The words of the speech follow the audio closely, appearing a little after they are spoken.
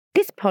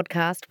This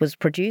podcast was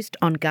produced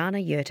on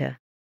Kaurna Yurta.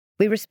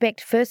 We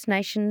respect First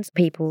Nations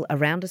people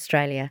around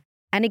Australia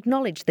and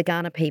acknowledge the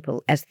Kaurna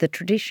people as the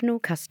traditional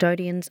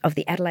custodians of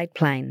the Adelaide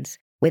Plains,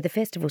 where the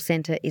festival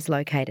centre is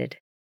located.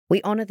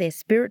 We honour their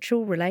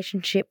spiritual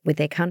relationship with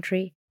their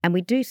country, and we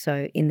do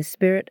so in the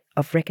spirit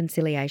of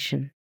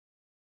reconciliation.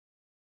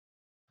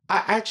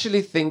 I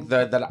actually think,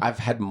 though, that I've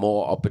had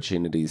more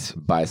opportunities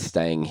by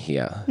staying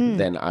here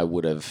than I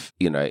would have,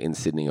 in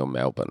Sydney or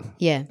Melbourne.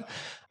 Yeah.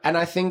 And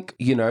I think,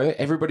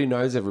 everybody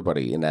knows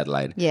everybody in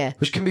Adelaide. Yeah.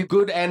 Which can be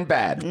good and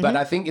bad. But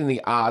I think in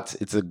the arts,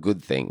 it's a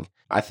good thing.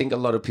 I think a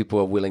lot of people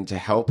are willing to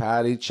help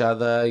out each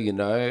other,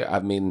 I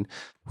mean,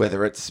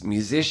 whether it's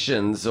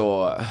musicians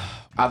or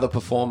other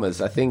performers,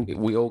 I think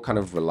we all kind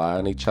of rely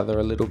on each other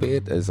a little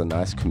bit as a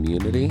nice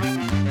community.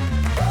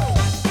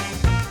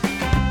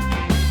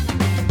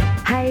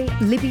 Hey,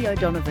 Libby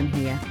O'Donovan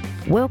here.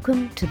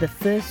 Welcome to the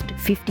First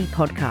 50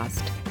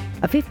 podcast,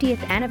 a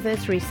 50th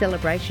anniversary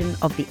celebration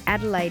of the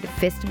Adelaide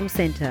Festival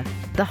Centre,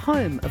 the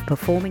home of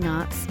performing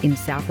arts in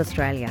South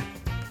Australia.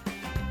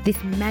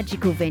 This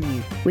magical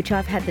venue, which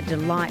I've had the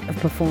delight of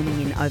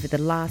performing in over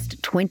the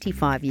last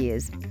 25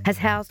 years, has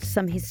housed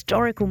some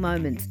historical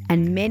moments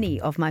and many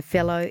of my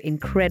fellow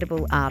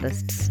incredible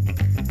artists.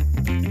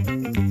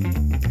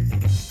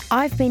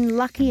 I've been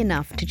lucky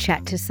enough to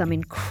chat to some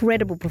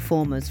incredible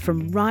performers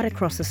from right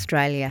across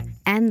Australia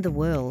and the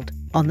world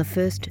on the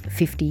First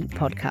 50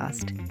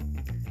 podcast.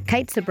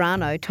 Kate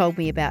Sobrano told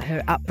me about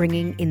her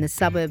upbringing in the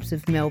suburbs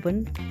of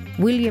Melbourne.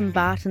 William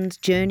Barton's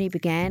journey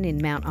began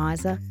in Mount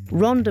Isa.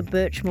 Rhonda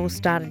Birchmore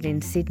started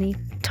in Sydney.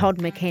 Todd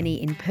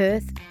McKenney in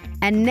Perth.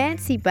 And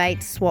Nancy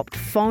Bates swapped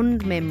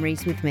fond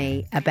memories with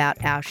me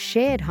about our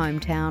shared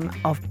hometown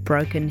of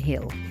Broken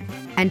Hill.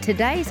 And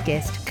today's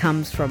guest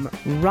comes from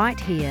right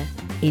here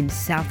in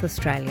South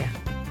Australia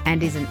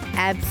and is an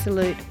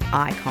absolute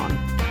icon.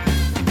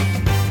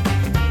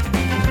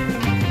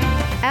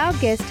 Our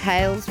guest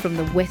hails from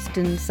the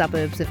western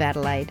suburbs of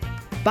Adelaide,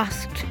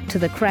 busked to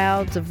the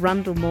crowds of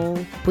Rundle Mall,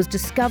 was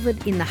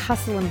discovered in the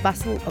hustle and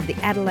bustle of the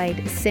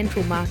Adelaide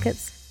Central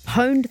Markets,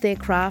 honed their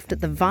craft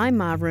at the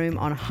Weimar Room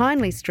on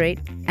Hindley Street,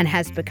 and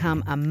has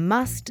become a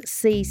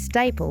must-see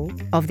staple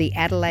of the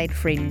Adelaide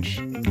Fringe.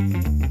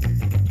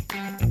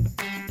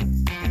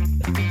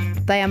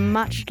 They are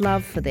much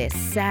loved for their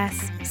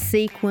sass,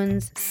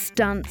 sequins,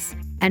 stunts,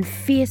 and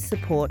fierce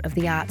support of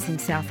the arts in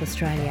South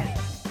Australia.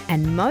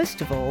 And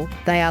most of all,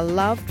 they are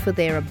loved for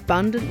their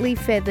abundantly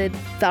feathered,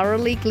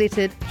 thoroughly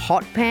glittered,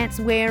 hot pants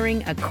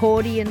wearing,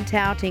 accordion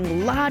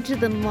touting, larger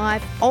than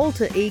life,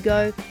 alter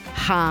ego,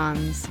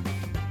 Hans.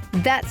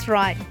 That's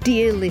right,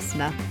 dear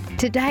listener.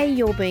 Today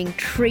you're being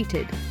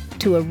treated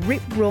to a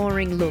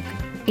rip-roaring look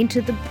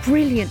into the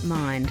brilliant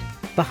mind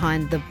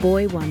behind the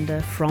boy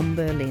wonder from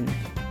Berlin,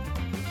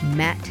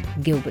 Matt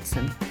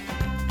Gilbertson.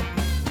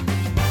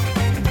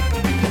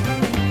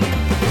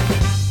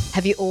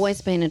 Have you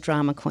always been a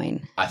drama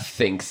queen? I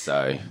think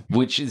so,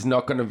 which is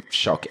not going to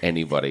shock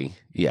anybody.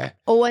 Yeah.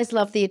 Always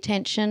loved the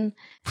attention?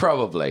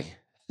 Probably.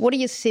 What do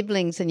your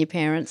siblings and your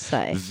parents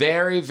say?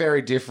 Very,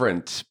 very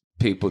different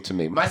people to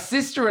me. My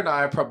sister and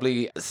I are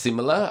probably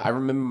similar. I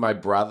remember my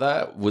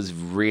brother was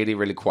really,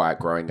 really quiet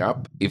growing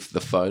up. If the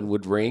phone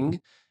would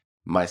ring,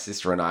 my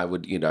sister and I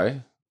would,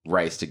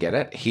 race to get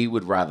it. He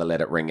would rather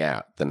let it ring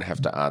out than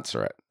have to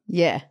answer it.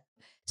 Yeah.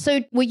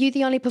 So were you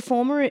the only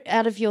performer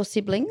out of your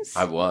siblings?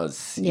 I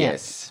was,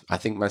 yes. I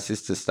think my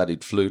sister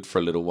studied flute for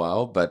a little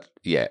while, but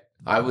yeah,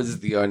 I was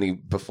the only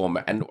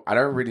performer. And I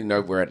don't really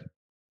know where it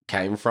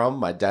came from.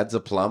 My dad's a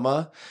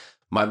plumber.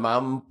 My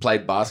mum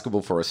played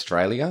basketball for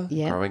Australia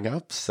growing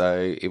up.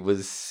 So it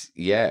was,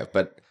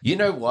 But you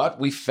know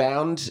what? We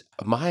found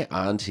my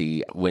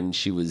auntie, when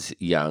she was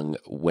young,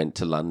 went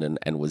to London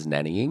and was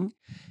nannying.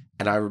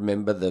 And I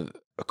remember the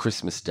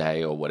Christmas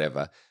Day or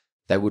whatever,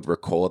 they would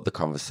record the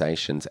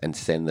conversations and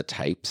send the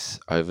tapes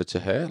over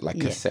to her, like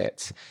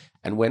cassettes.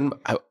 And when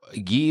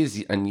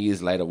years and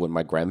years later, when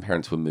my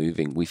grandparents were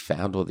moving, we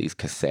found all these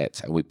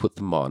cassettes and we put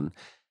them on,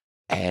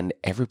 and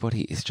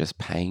everybody is just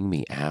paying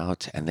me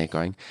out, and they're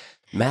going,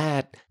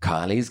 Matt,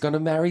 Kylie's going to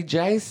marry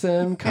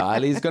Jason.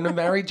 Kylie's going to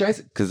marry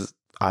Jason. Because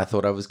I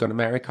thought I was going to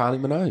marry Kylie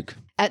Minogue.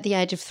 At the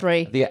age of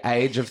 3? At the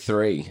age of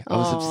 3. I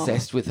was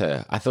obsessed with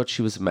her. I thought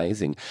she was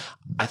amazing.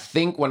 I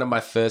think one of my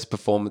first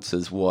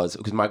performances was,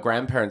 because my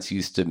grandparents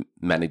used to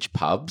manage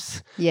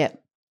pubs. Yeah.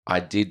 I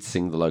did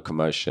sing The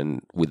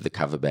Locomotion with the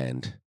cover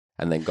band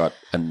and then got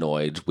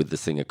annoyed with the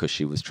singer because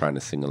she was trying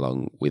to sing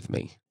along with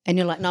me. And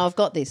you're like, no, I've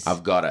got this.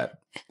 I've got it.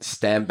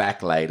 Stand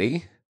back,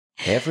 lady.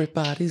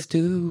 Everybody's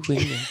doing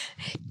it.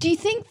 Do you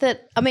think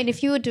that,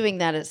 if you were doing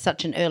that at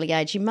such an early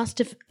age, you must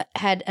have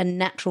had a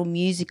natural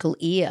musical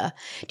ear.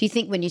 Do you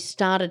think when you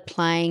started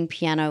playing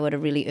piano at a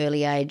really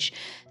early age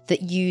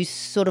that you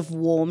sort of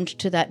warmed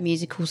to that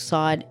musical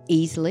side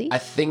easily? I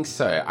think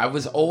so. I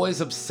was always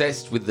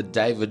obsessed with the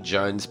David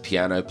Jones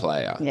piano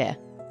player. Yeah.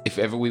 If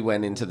ever we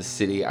went into the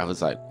city, I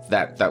was like,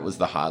 that was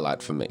the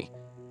highlight for me.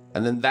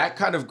 And then that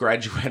kind of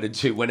graduated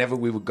to whenever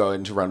we would go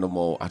into Rundle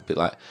Mall, I'd be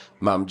like,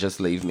 Mum, just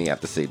leave me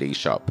at the CD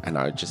shop. And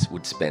I just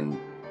would spend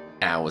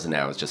hours and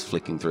hours just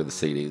flicking through the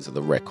CDs or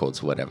the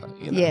records or whatever,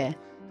 you know? Yeah.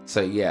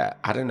 So, yeah,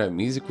 I don't know.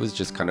 Music was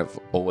just kind of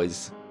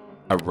always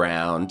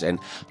around. And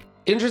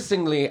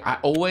interestingly, I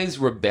always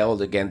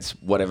rebelled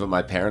against whatever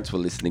my parents were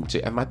listening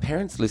to. And my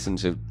parents listened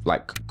to,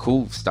 like,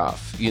 cool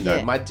stuff. You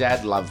know, my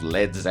dad loved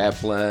Led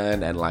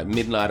Zeppelin and, like,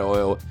 Midnight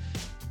Oil.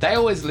 They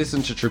always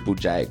listened to Triple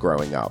J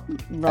growing up.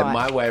 Right. And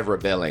my way of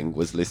rebelling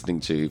was listening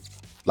to,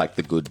 like,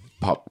 the good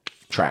pop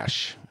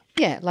trash.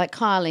 Yeah, like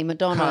Kylie,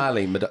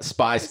 Madonna.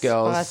 Spice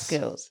Girls. Spice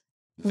Girls.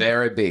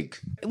 Very big.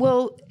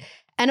 Well,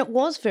 and it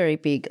was very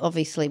big,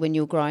 obviously, when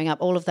you were growing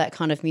up. All of that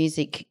kind of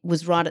music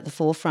was right at the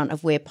forefront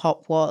of where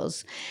pop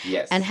was.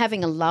 Yes. And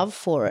having a love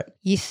for it.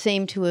 You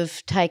seem to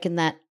have taken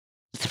that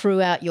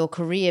throughout your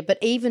career, but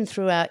even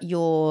throughout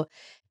your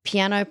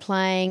piano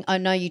playing. I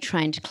know you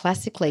trained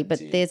classically, but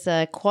there's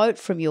a quote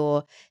from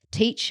your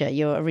teacher,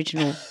 your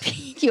original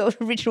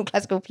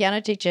classical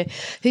piano teacher,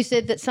 who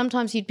said that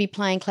sometimes you'd be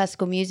playing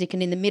classical music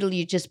and in the middle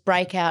you'd just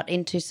break out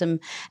into some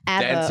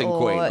ABBA Dancing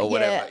Queen or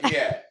whatever.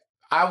 Yeah.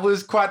 I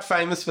was quite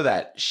famous for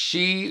that.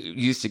 She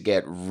used to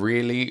get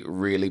really,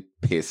 really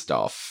pissed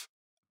off,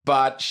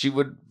 but she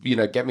would, you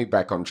know, get me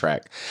back on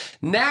track.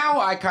 Now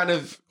I kind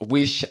of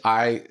wish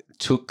I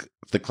took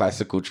the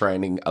classical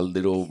training a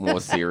little more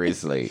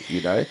seriously,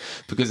 you know,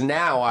 because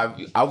now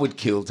I would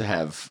kill to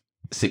have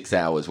 6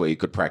 hours where you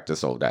could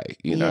practice all day,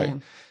 you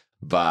know.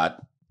 But,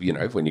 you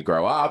know, when you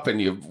grow up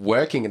and you're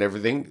working and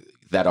everything,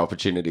 that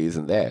opportunity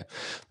isn't there.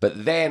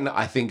 But then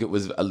I think it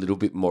was a little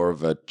bit more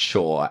of a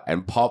chore,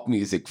 and pop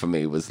music for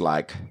me was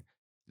like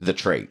the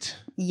treat.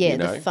 Yeah, you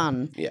know? the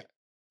fun. Yeah.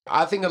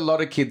 I think a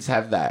lot of kids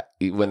have that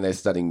when they're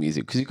studying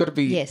music because you've got to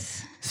be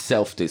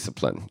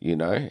self-disciplined, you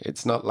know.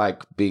 It's not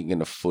like being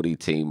in a footy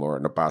team or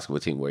in a basketball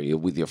team where you're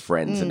with your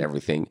friends and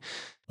everything.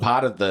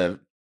 Part of the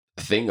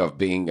thing of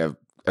being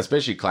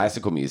especially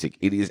classical music,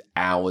 it is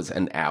hours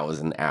and hours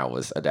and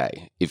hours a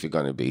day if you're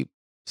going to be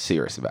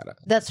serious about it.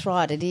 That's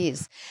right, it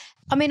is.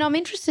 I mean, I'm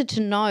interested to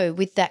know,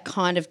 with that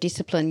kind of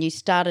discipline, you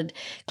started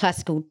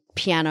classical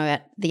piano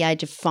at the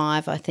age of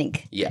 5, I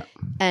think. Yeah.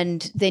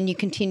 And then you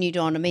continued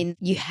on. I mean,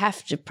 you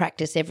have to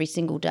practice every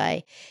single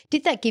day.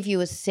 Did that give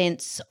you a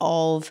sense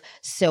of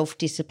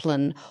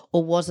self-discipline,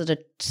 or was it a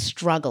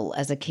struggle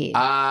as a kid?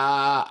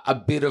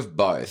 A bit of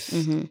both.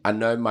 Mm-hmm. I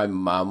know my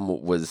mum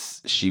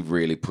she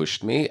really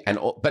pushed me,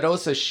 but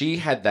also she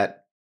had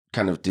that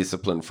kind of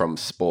discipline from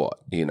sport,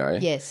 you know?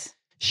 Yes.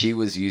 She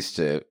was used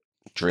to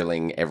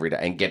drilling every day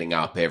and getting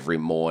up every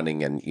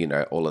morning and, you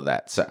know, all of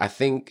that. So I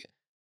think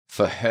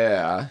for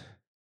her,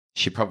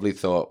 she probably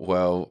thought,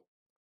 well,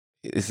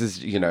 this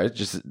is, you know,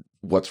 just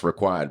what's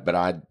required. But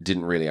I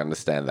didn't really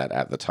understand that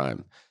at the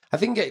time. I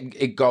think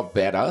it got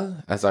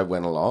better as I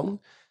went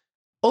along.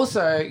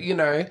 Also, you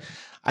know,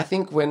 I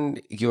think when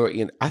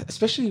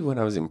especially when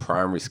I was in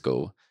primary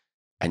school,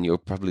 and you're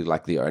probably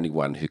like the only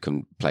one who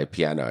can play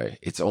piano,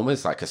 it's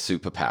almost like a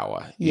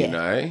superpower, you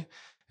know?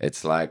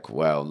 It's like,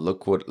 well,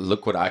 look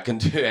what I can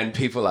do. And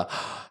people are,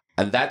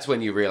 and that's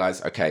when you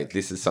realize, okay,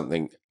 this is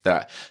something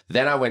that,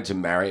 then I went to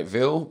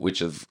Marriotteville,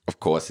 which of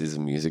course is a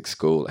music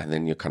school. And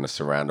then you're kind of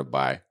surrounded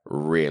by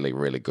really,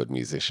 really good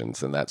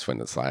musicians. And that's when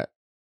it's like,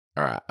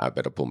 all right, I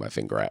better pull my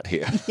finger out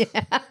here.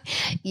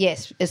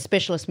 Yes, a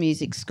specialist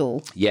music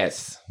school.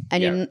 Yes.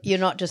 And you're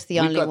not just the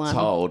only one. We got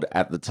told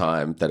at the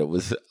time that it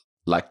was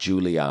like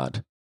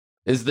Juilliard.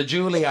 It's the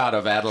Juilliard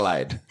of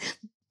Adelaide.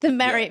 The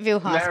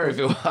Marriotteville High School.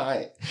 Marriotteville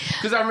High.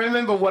 Because I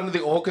remember one of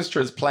the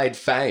orchestras played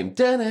Fame.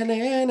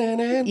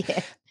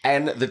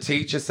 And the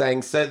teacher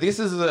saying, so this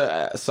is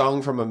a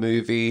song from a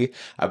movie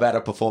about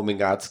a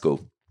performing arts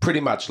school, pretty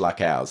much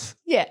like ours.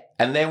 Yeah.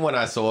 And then when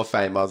I saw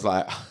Fame, I was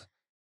like,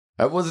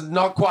 it was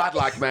not quite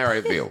like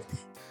Marriotteville.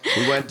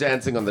 We weren't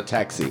dancing on the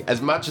taxi, as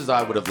much as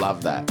I would have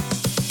loved that.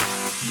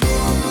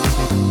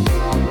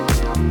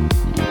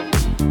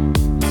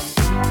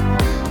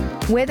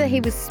 Whether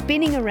he was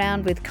spinning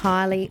around with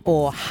Kylie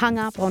or hung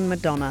up on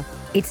Madonna,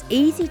 it's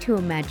easy to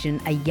imagine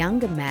a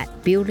younger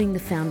Matt building the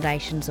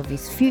foundations of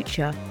his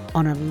future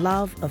on a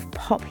love of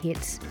pop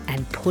hits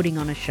and putting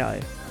on a show.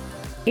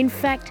 In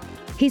fact,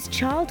 his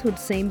childhood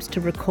seems to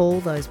recall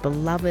those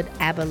beloved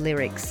ABBA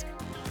lyrics.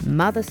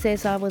 Mother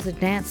says I was a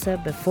dancer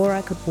before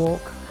I could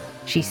walk.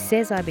 She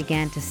says I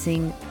began to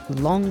sing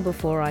long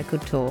before I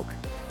could talk.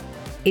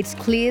 It's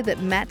clear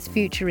that Matt's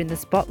future in the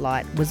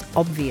spotlight was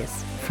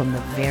obvious from the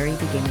very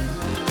beginning.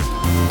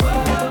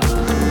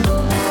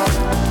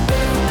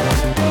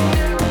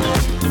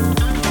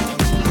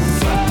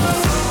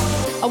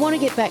 I want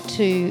to get back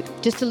to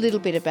just a little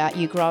bit about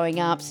you growing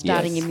up,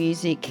 starting your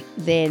music.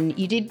 Then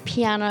you did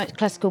piano,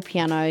 classical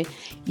piano.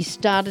 You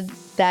started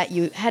that.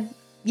 You had,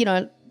 you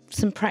know,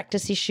 some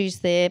practice issues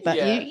there, but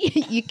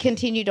you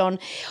continued on.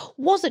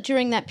 Was it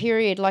during that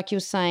period, like you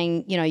were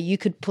saying, you know, you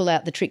could pull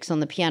out the tricks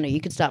on the piano,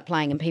 you could start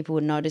playing and people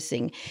were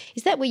noticing?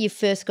 Is that where you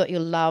first got your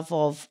love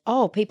of,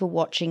 people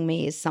watching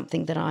me is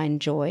something that I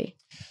enjoy?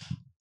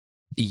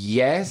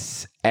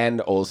 Yes,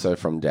 and also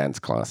from dance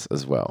class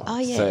as well. Oh,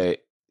 yeah. So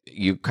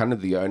you're kind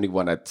of the only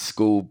one at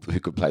school who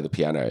could play the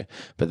piano.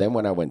 But then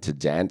when I went to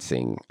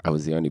dancing, I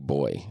was the only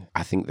boy.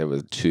 I think there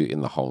were 2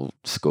 in the whole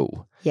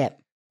school. Yep.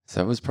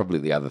 So it was probably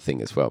the other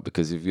thing as well,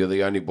 because if you're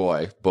the only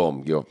boy,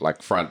 boom, you're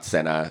like front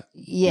center.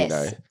 Yes. You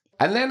know.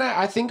 And then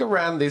I think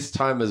around this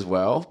time as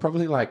well,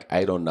 probably like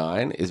 8 or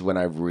 9, is when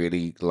I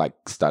really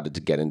like started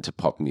to get into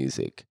pop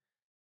music.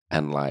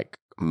 And like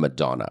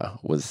Madonna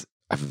was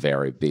a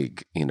very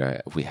big, you know,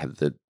 we had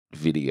the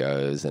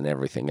videos and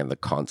everything and the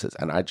concerts.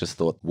 And I just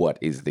thought, what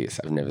is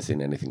this? I've never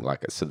seen anything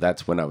like it. So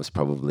that's when I was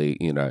probably,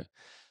 you know,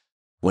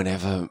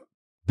 whenever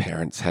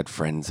parents had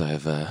friends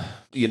over,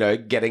 you know,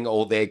 getting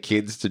all their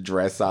kids to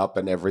dress up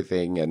and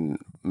everything and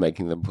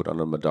making them put on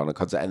a Madonna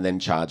concert and then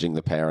charging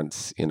the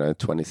parents, you know,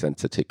 20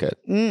 cents a ticket.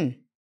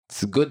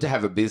 It's good to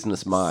have a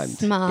business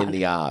mind in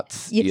the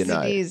arts. Yes, you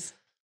know. it is.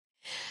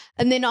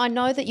 And then I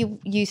know that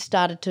you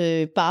started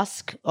to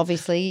busk,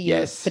 obviously,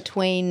 yes,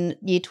 between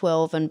year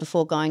 12 and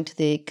before going to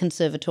the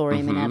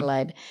conservatorium in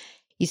Adelaide.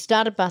 You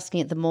started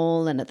busking at the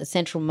mall and at the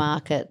Central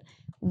Market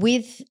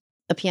with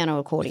a piano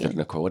accordion. With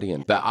an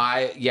accordion. But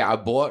I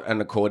bought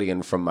an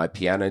accordion from my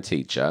piano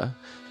teacher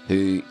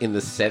who in the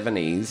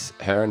 70s,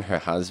 her and her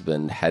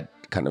husband had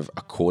kind of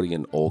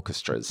accordion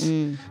orchestras.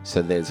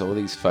 So there's all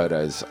these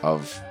photos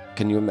of,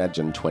 can you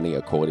imagine 20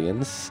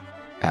 accordions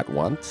at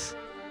once?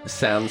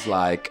 Sounds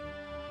like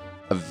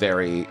a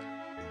very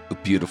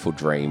beautiful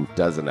dream,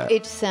 doesn't it?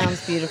 It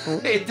sounds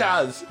beautiful. It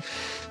does.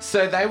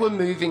 So they were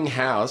moving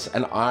house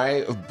and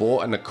I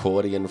bought an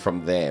accordion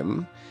from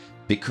them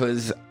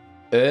because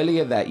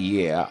earlier that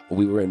year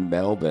we were in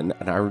Melbourne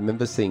and I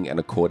remember seeing an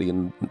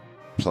accordion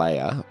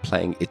player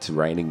playing It's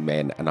Raining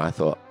Men and I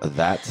thought,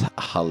 that's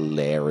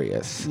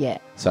hilarious. Yeah.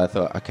 So I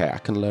thought, okay, I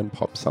can learn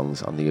pop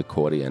songs on the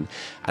accordion.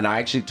 And I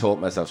actually taught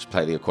myself to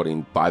play the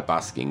accordion by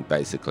busking,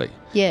 basically.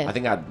 Yeah. I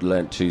think I'd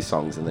learned 2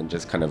 songs and then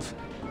just kind of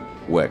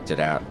worked it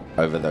out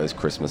over those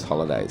Christmas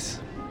holidays.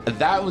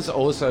 That was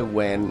also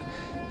when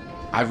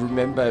I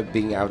remember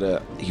being able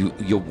to,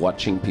 you're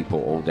watching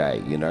people all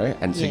day, you know?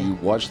 And so you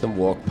watch them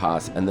walk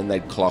past and then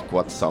they'd clock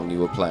what song you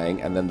were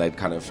playing and then they'd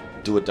kind of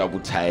do a double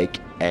take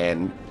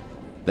and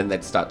then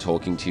they'd start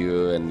talking to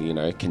you and, you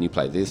know, can you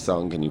play this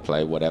song? Can you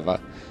play whatever?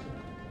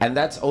 And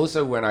that's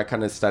also when I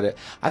kind of started,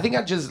 I think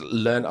I just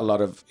learned a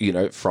lot of, you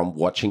know, from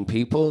watching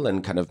people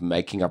and kind of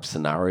making up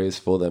scenarios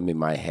for them in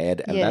my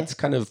head. And that's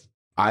kind of,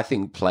 I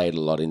think, played a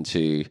lot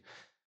into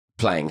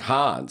playing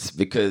Hans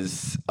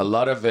because a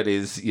lot of it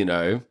is, you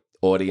know,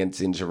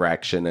 audience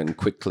interaction and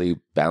quickly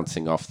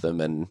bouncing off them.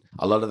 And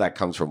a lot of that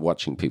comes from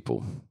watching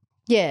people.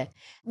 Yeah.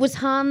 Was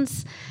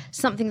Hans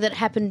something that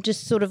happened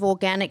just sort of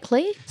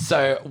organically?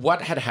 So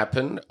what had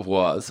happened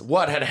was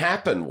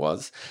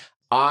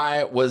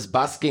I was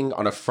busking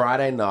on a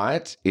Friday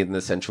night in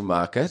the Central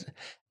Market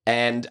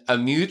and a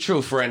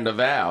mutual friend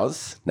of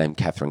ours named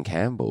Catherine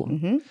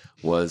Campbell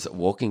was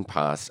walking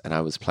past and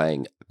I was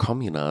playing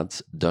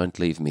Communards, Don't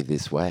Leave Me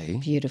This Way.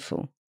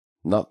 Beautiful.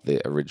 Not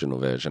the original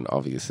version,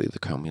 obviously, the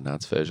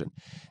Communards version.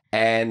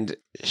 And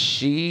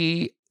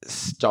she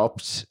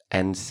stopped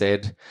and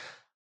said,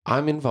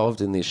 I'm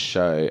involved in this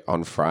show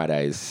on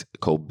Fridays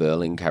called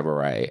Berlin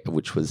Cabaret,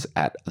 which was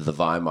at the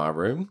Weimar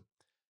Room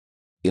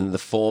in the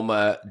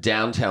former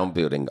downtown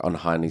building on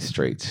Heine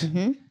Street.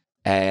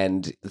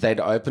 And they'd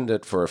opened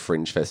it for a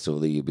fringe festival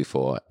the year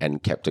before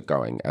and kept it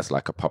going as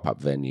like a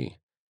pop-up venue.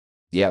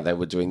 Yeah, they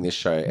were doing this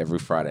show every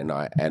Friday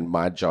night and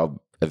my job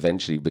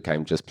eventually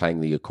became just playing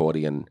the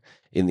accordion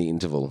in the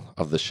interval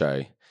of the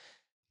show.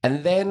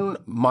 And then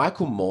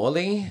Michael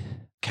Morley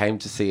came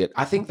to see it.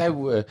 I think they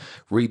were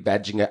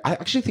rebadging it. I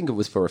actually think it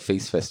was for a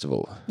feast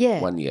festival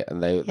one year.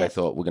 And they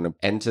thought, we're going to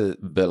enter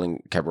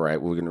Berlin Cabaret.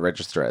 We're going to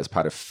register it as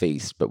part of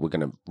Feast, but we're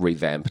going to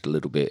revamp it a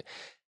little bit.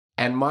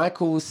 And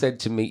Michael said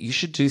to me, you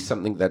should do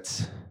something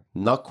that's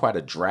not quite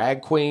a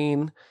drag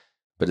queen,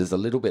 but is a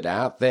little bit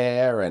out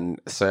there. And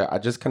so I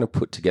just kind of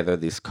put together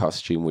this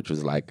costume, which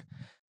was like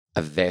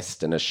a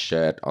vest and a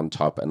shirt on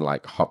top and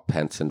like hot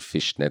pants and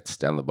fishnets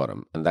down the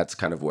bottom. And that's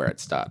kind of where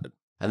it started.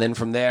 And then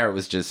from there, it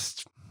was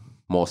just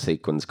more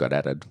sequins got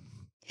added.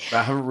 But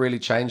I haven't really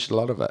changed a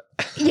lot of it.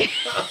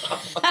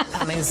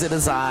 And is it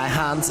as I,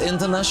 Hans,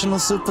 international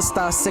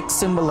superstar, sex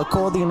symbol,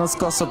 accordionist,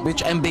 gossip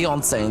bitch, and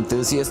Beyonce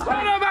enthusiast? What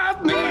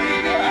about me? It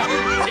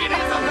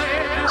is a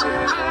man.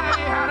 I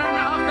had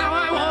enough, now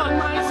I want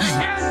my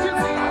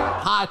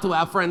sketches. Hi to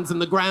our friends in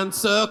the Grand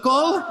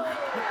Circle.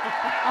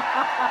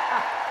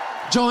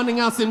 Joining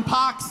us in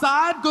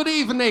Parkside, good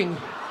evening.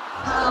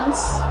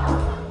 Hans,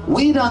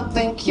 we don't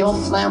think you're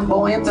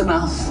flamboyant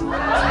enough.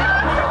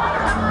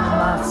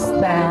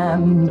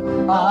 Stand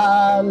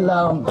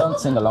alone. Don't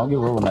sing along, you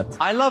ruin it.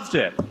 I loved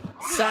it.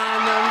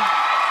 Simon.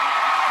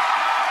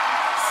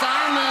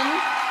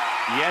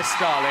 Yes,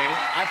 darling.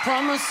 I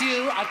promise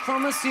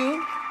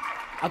you,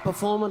 I'll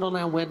perform it on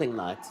our wedding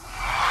night.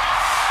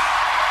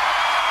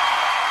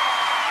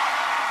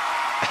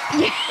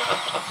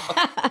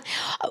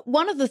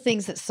 One of the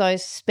things that's so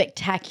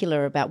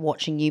spectacular about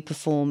watching you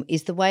perform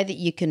is the way that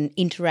you can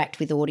interact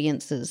with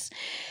audiences.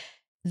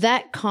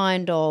 That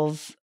kind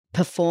of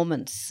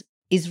performance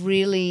is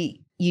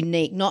really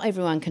unique. Not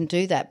everyone can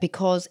do that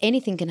because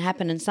anything can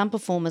happen and some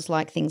performers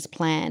like things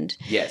planned.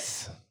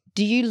 Yes.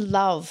 Do you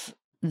love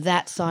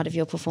that side of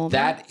your performance?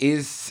 That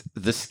is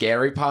the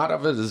scary part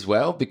of it as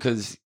well,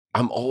 because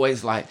I'm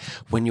always like,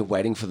 when you're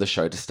waiting for the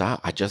show to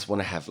start, I just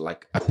want to have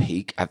like a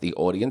peek at the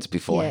audience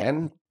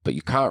beforehand, but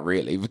you can't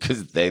really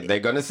because they're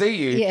going to see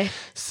you. Yeah.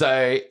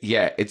 So,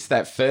 yeah, it's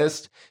that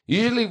first.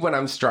 Usually when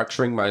I'm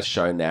structuring my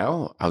show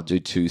now, I'll do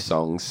 2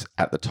 songs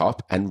at the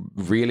top. And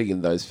really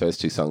in those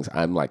first 2 songs,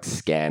 I'm like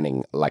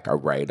scanning like a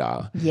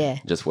radar. Yeah.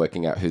 Just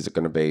working out who's it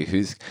going to be,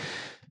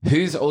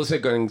 who's also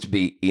going to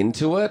be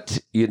into it,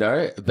 you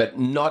know, but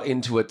not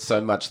into it so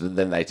much that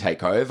then they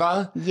take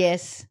over.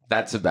 Yes.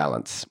 That's a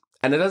balance.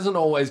 And it doesn't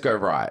always go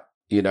right.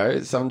 You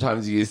know,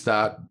 sometimes you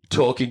start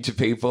talking to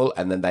people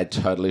and then they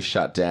totally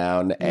shut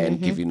down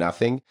and give you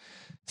nothing.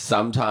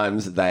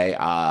 Sometimes they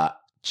are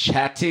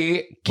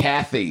chatty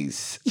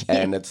Cathys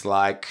and it's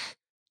like,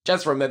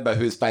 just remember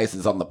whose face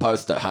is on the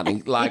poster,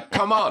 honey. Like,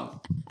 come on.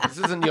 This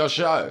isn't your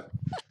show.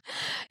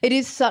 It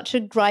is such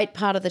a great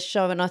part of the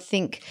show, and I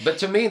think... But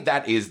to me,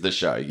 that is the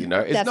show, you know?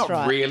 It's That's not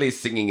right. really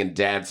singing and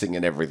dancing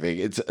and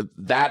everything.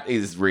 That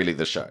is really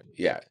the show,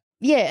 yeah.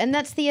 Yeah, and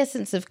that's the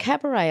essence of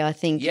cabaret, I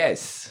think.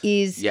 Yes.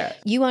 Is Yeah.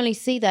 you only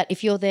see that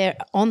if you're there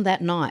on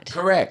that night.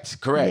 Correct.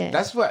 Yeah.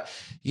 That's what,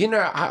 you know,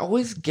 I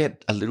always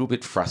get a little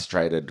bit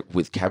frustrated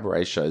with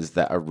cabaret shows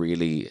that are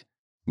really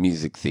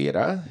music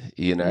theatre,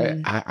 you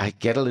know. I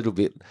get a little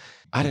bit,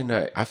 I don't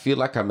know, I feel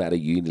like I'm at a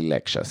uni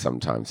lecture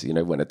sometimes, you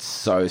know, when it's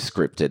so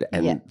scripted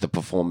and the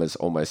performer's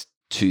almost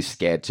too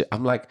scared to,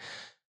 I'm like,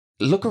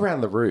 look around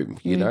the room,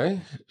 you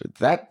know.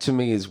 That to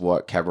me is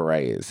what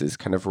cabaret is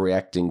kind of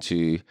reacting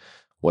to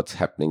what's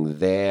happening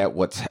there,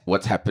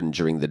 what's happened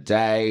during the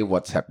day,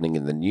 what's happening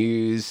in the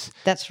news.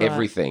 That's right.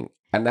 Everything.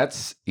 And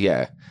that's,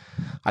 yeah.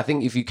 I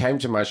think if you came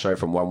to my show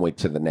from one week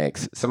to the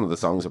next, some of the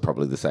songs are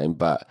probably the same,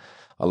 but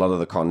a lot of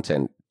the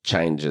content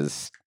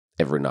changes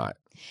every night.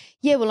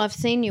 Yeah, well, I've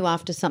seen you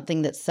after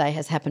something that, say,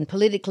 has happened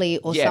politically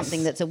or Yes.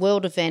 something that's a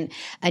world event,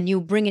 and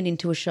you'll bring it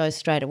into a show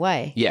straight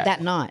away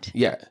that night.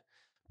 Yeah.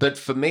 But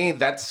for me,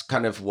 that's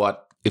kind of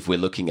what, if we're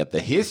looking at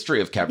the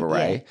history of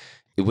cabaret,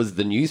 it was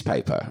the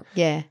newspaper.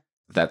 Yeah.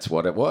 That's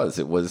what it was.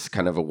 It was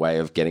kind of a way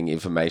of getting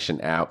information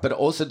out, but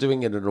also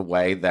doing it in a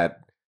way that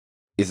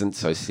isn't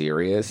so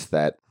serious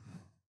that,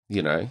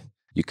 you know,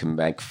 you can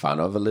make fun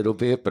of a little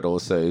bit, but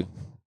also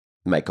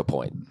make a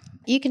point.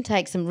 You can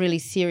take some really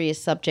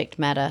serious subject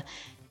matter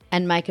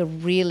and make a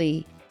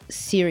really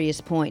serious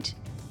point.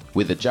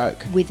 With a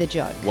joke. With a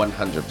joke.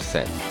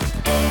 100%.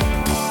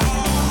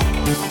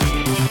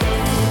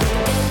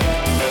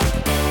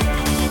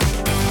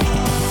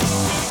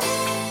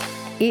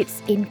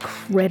 It's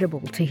incredible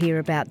to hear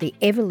about the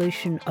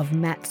evolution of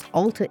Matt's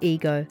alter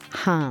ego,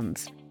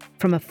 Hans.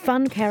 From a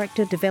fun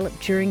character developed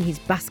during his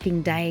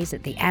busking days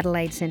at the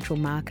Adelaide Central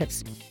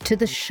Markets to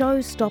the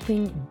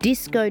show-stopping,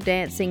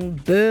 disco-dancing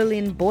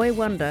Berlin boy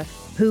wonder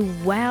who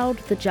wowed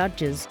the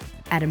judges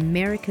at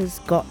America's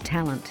Got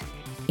Talent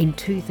in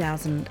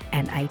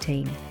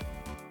 2018.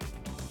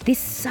 This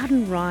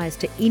sudden rise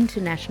to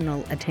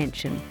international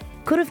attention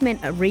could have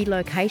meant a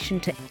relocation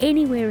to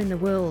anywhere in the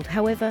world.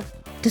 However,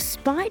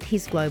 despite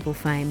his global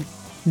fame,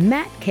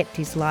 Matt kept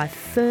his life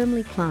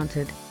firmly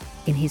planted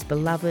in his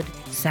beloved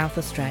South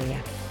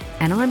Australia,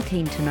 and I'm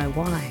keen to know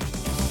why.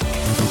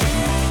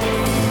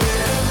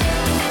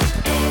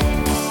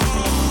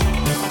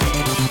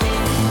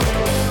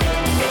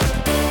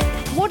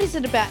 What is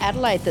it about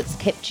Adelaide that's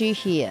kept you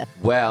here?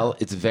 Well,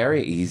 it's a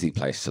very easy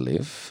place to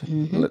live.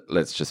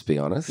 Let's just be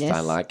honest. Yes. I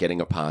like getting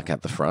a park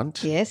at the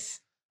front. Yes.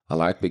 I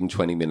like being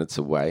 20 minutes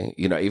away.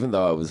 You know, even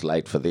though I was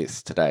late for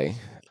this today,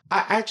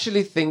 I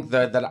actually think,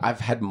 though, that I've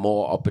had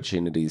more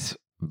opportunities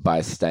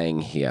by staying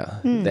here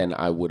than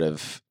I would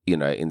have, you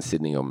know, in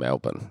Sydney or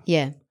Melbourne.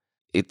 Yeah.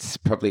 It's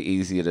probably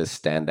easier to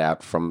stand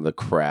out from the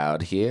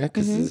crowd here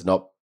because there's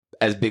not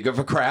as big of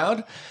a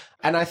crowd.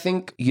 And I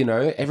think, you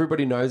know,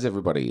 everybody knows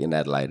everybody in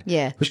Adelaide.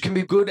 Yeah. Which can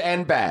be good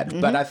and bad.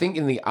 But I think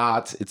in the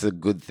arts, it's a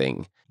good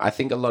thing. I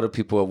think a lot of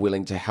people are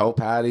willing to help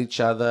out each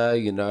other,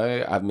 you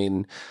know. I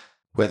mean,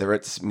 whether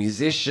it's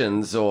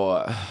musicians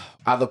or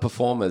other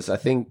performers, I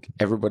think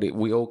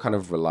we all kind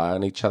of rely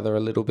on each other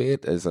a little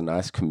bit as a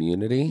nice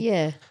community.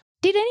 Yeah.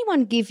 Did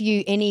anyone give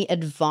you any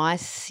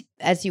advice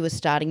as you were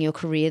starting your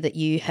career that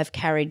you have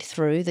carried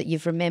through, that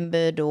you've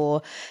remembered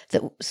or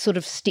that sort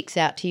of sticks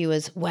out to you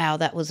as, wow,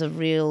 that was a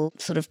real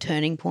sort of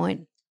turning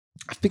point?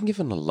 I've been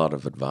given a lot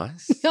of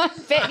advice. I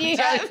bet you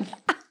have.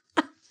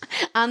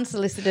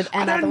 Unsolicited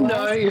and I don't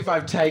otherwise. know if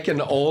I've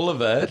taken all of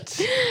it.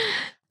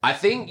 I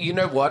think, you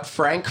know what,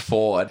 Frank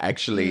Ford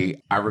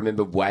actually, I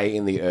remember way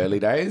in the early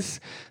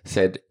days,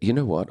 said, you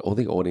know what, all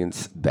the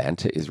audience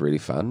banter is really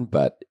fun,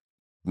 but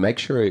make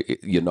sure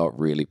you're not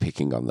really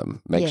picking on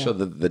them. Make sure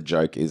that the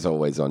joke is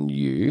always on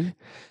you.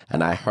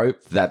 And I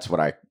hope that's what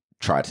I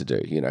try to do,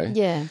 you know?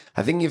 Yeah.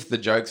 I think if the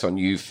joke's on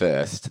you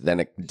first, then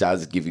it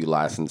does give you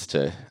license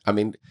to, I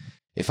mean,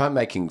 if I'm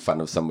making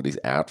fun of somebody's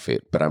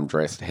outfit, but I'm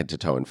dressed head to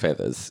toe in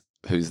feathers,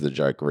 who's the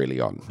joke really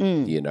on,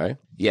 you know?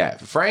 Yeah,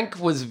 Frank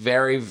was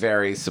very,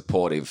 very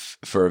supportive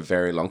for a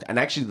very long time. And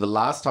actually, the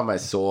last time I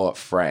saw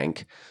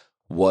Frank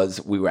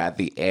was we were at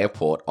the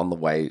airport on the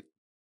way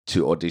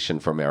to audition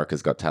for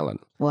America's Got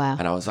Talent. Wow.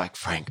 And I was like,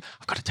 Frank,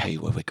 I've got to tell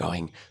you where we're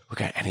going.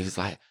 And he was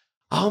like,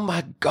 oh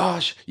my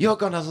gosh, you're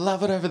going to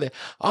love it over there.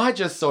 I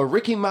just saw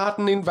Ricky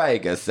Martin in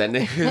Vegas. And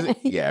he was,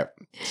 yeah,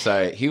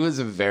 so he was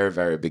a very,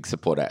 very big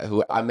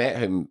supporter. I met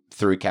him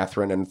through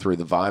Catherine and through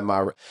the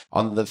Weimar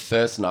on the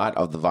first night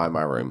of the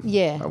Weimar Room.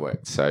 Yeah. I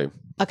worked. So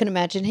I can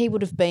imagine he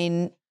would have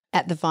been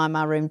at the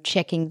Weimar Room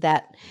checking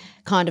that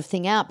kind of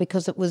thing out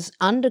because it was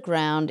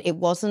underground. It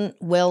wasn't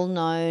well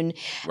known.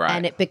 Right.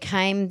 And it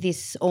became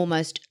this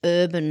almost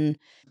urban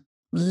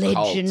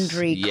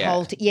legendary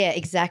cult. Yeah,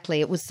 exactly.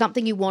 It was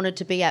something you wanted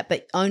to be at,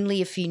 but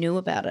only if you knew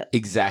about it.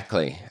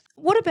 Exactly.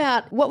 What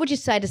would you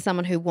say to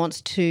someone who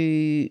wants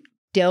to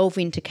delve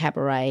into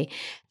cabaret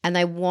and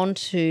they want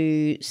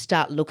to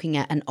start looking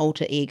at an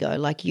alter ego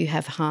like you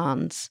have,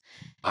 Hans?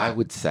 I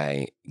would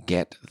say,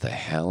 get the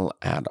hell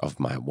out of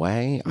my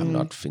way. I'm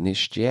not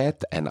finished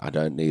yet and I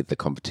don't need the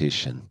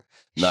competition.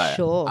 No.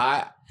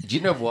 Sure. Do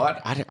you know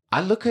what?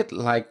 I look at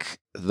like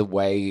the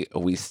way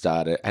we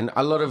started and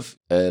a lot of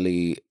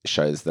early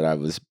shows that I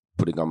was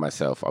putting on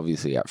myself,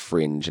 obviously at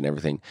Fringe and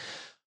everything.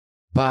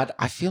 But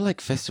I feel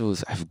like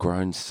festivals have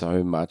grown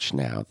so much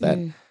now that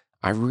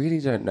I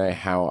really don't know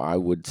how I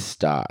would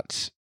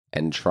start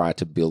and try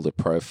to build a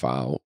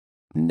profile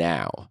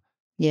now.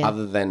 Yeah.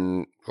 Other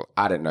than,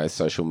 I don't know,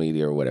 social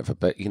media or whatever.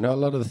 But, you know, a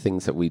lot of the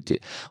things that we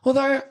did,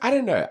 although, I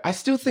don't know, I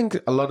still think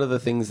a lot of the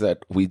things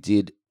that we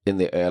did in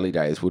the early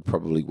days would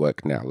probably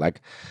work now.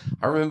 Like,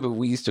 I remember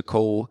we used to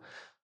call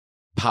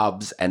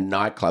pubs and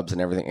nightclubs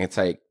and everything and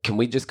say, can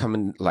we just come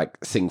and like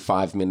sing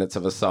 5 minutes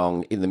of a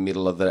song in the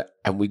middle of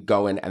and we'd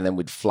go in and then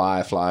we'd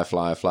fly.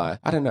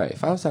 I don't know.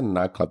 If I was at a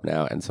nightclub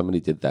now and somebody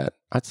did that,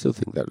 I'd still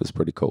think that was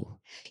pretty cool.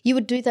 You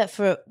would do that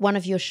for one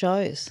of your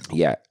shows?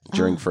 Yeah,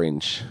 during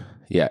Fringe.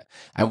 Yeah.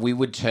 And we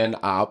would turn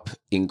up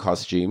in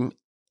costume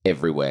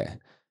everywhere.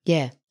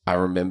 Yeah. I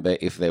remember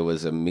if there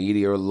was a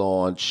media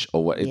launch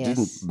or what, it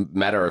didn't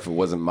matter if it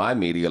wasn't my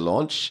media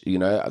launch, you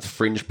know, a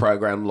Fringe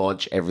program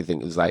launch,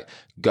 everything. It was like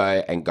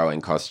go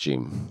in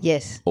costume.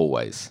 Yes.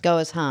 Always. Go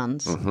as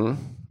Hans. Mm-hmm.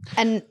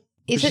 And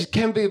Which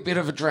can be a bit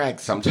of a drag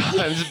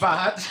sometimes,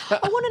 but...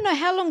 I want to know,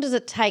 how long does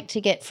it take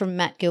to get from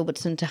Matt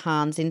Gilbertson to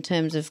Hans in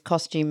terms of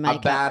costume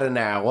makeup? About an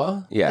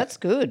hour, yeah. That's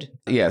good.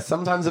 Yeah,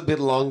 sometimes a bit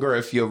longer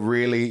if you're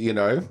really, you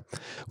know,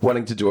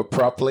 wanting to do it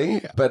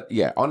properly. But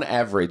yeah, on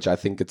average, I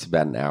think it's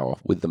about an hour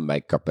with the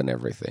makeup and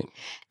everything.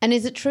 And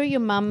is it true your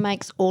mum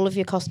makes all of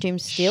your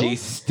costumes still? She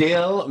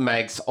still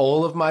makes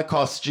all of my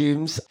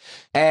costumes.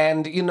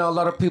 And, you know, a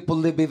lot of people,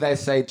 Libby, they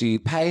say, do you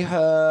pay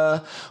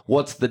her?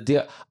 What's the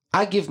deal?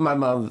 I give my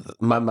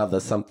mother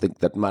something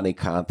that money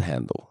can't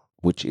handle,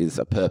 which is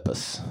a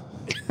purpose.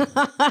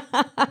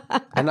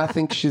 And I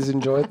think she's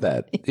enjoyed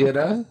that, you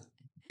know?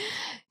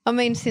 I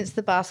mean, since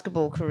the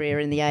basketball career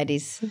in the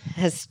 80s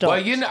has stopped.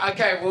 Well, you know,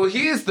 okay, well,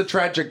 here's the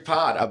tragic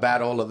part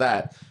about all of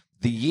that.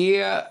 The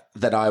year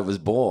that I was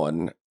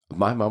born,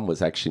 my mum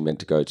was actually meant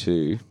to go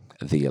to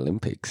the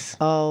Olympics.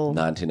 Oh.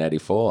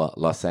 1984,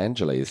 Los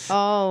Angeles.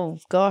 Oh,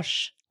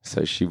 gosh.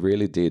 So she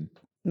really did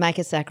make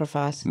a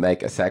sacrifice.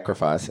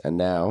 And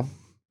now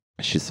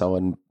she's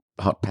sewing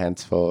hot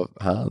pants for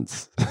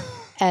Hans.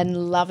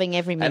 And loving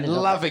every minute. And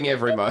loving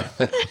every moment.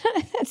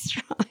 That's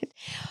right.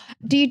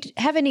 Do you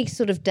have any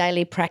sort of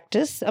daily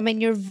practice? I mean,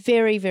 you're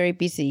very, very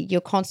busy.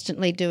 You're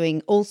constantly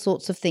doing all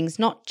sorts of things,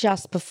 not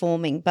just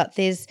performing, but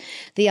there's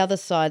the other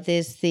side.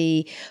 There's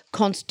the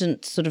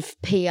constant sort of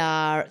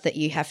PR that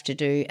you have to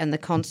do and the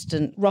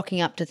constant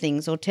rocking up to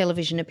things or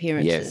television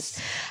appearances.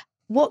 Yes.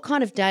 What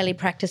kind of daily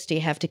practice do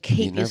you have to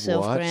keep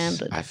yourself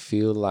grounded? I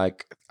feel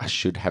like I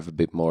should have a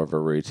bit more of a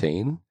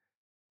routine,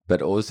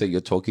 but also you're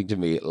talking to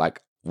me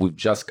like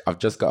I've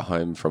just got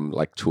home from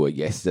like tour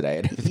yesterday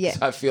and everything. Yeah.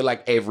 So I feel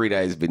like every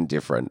day has been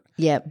different.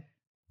 Yep.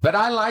 But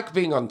I like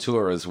being on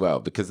tour as well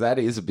because that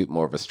is a bit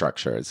more of a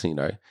structure. It's, you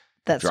know,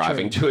 that's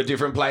driving true. to a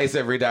different place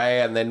every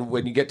day. And then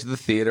when you get to the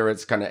theatre,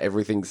 it's kind of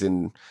everything's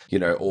in, you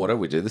know, order.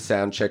 We do the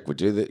sound check. We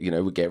do the, you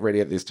know, we get ready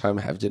at this time,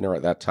 have dinner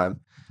at that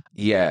time.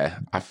 Yeah,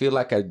 I feel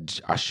like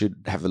I should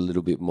have a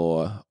little bit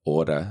more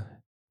order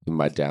in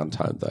my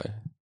downtime, though.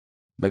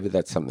 Maybe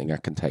that's something I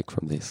can take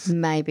from this.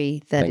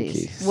 Maybe that Thank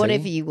is. you.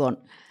 Whatever you want.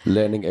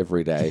 Learning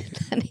every day.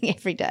 Learning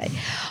every day.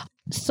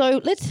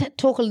 So let's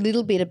talk a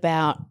little bit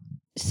about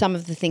some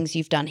of the things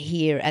you've done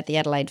here at the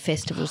Adelaide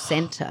Festival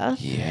Centre.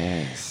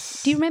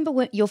 Yes. Do you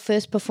remember your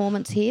first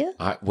performance here?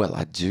 Well,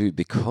 I do,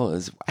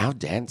 because our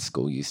dance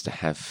school used to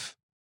have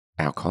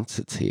our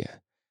concerts here.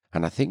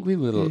 And I think we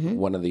were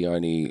one of the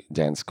only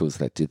dance schools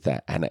that did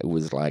that. And it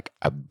was like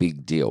a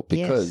big deal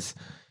because,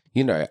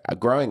 you know,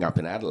 growing up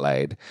in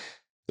Adelaide,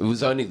 it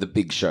was only the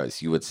big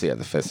shows you would see at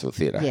the Festival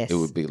Theatre. Yes. It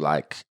would be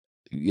like,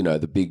 you know,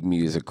 the big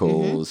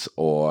musicals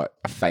or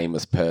a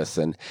famous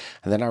person.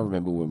 And then I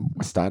remember when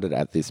I started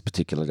at this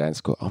particular dance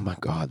school, oh my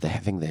God, they're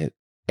having their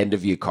end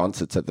of year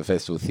concerts at the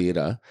Festival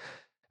Theatre.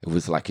 It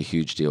was like a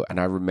huge deal. And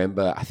I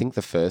remember, I think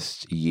the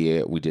first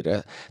year we did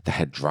it, they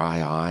had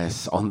dry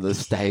ice on the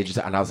stage.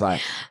 And I was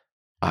like,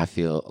 I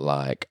feel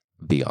like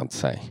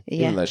Beyonce,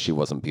 even though she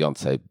wasn't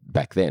Beyonce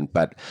back then.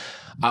 But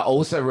I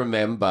also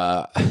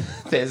remember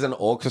there's an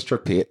orchestra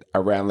pit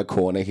around the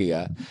corner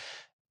here.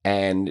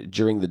 And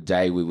during the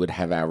day, we would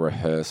have our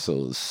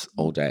rehearsals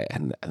all day.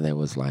 And there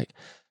was like,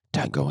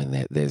 don't go in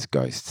there. There's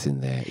ghosts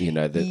in there. You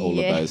know, all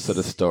of those sort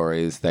of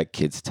stories that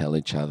kids tell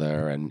each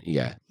other. And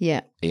yeah.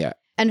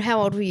 And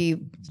how old were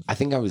you? I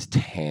think I was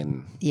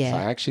 10. Yeah. So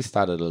I actually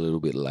started a little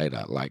bit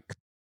later. Like,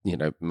 you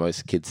know,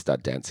 most kids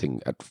start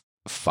dancing at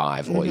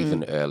 5 or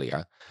even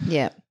earlier.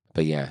 Yeah.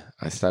 But yeah,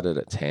 I started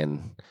at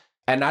 10.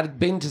 And I'd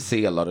been to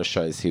see a lot of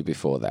shows here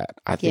before that.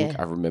 I think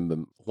I remember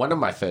one of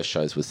my first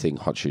shows was seeing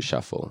Hot Shoe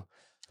Shuffle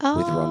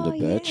with Rhonda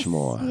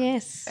Birchmore.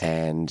 Yes.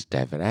 And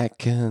David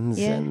Atkins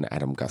and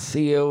Adam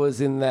Garcia was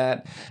in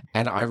that.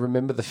 And I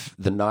remember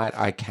the night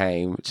I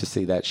came to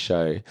see that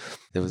show,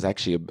 there was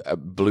actually a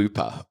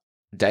blooper.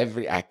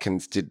 David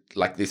Atkins did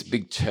like this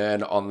big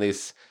turn on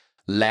this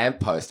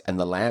lamppost and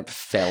the lamp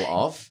fell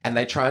off and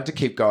they tried to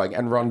keep going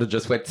and Rhonda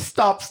just went,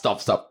 stop.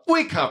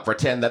 We can't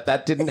pretend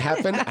that didn't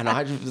happen. And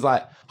I just was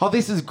like, oh,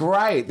 this is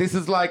great. This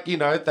is like, you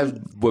know, they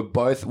were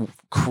both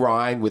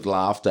crying with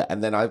laughter.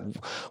 And then I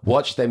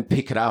watched them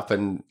pick it up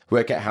and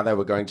work out how they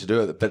were going to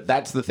do it. But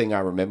that's the thing I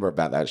remember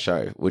about that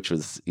show, which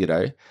was, you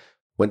know,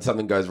 when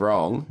something goes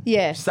wrong,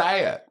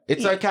 say it.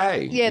 It's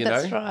okay. Yeah, you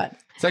that's know? right.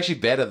 It's actually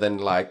better than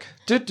like,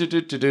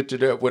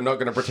 we're not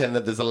going to pretend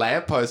that there's a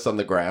lamppost on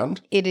the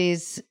ground. It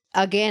is,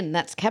 again,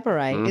 that's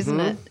cabaret, isn't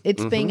it?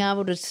 It's being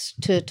able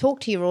to talk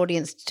to your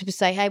audience, to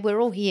say, hey, we're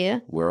all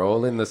here. We're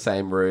all in the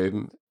same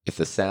room. If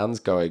the sound's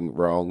going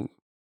wrong,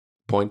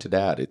 point it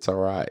out. It's all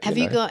right. Have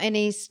you got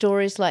any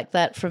stories like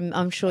that from,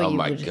 I'm sure you would. Oh,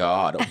 my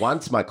God.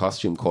 Once my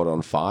costume caught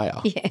on fire.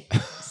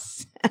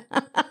 Yes.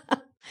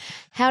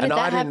 How did that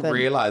happen? And I didn't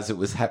realize it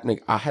was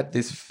happening. I had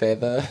this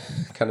feather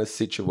kind of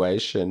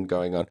situation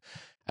going on.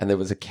 And there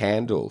was a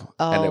candle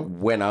and it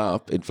went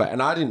up. In fact,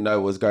 and I didn't know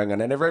what was going on.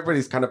 And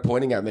everybody's kind of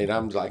pointing at me and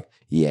I'm like,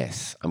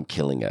 yes, I'm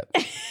killing it.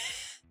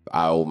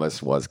 I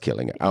almost was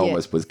killing it. I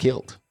almost was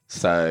killed.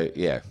 So,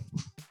 yeah.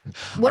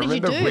 What I did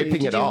you remember do?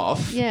 ripping it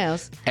off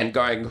and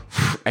going,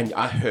 and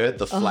I heard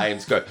the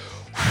flames go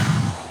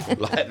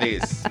like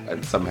this.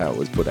 And somehow it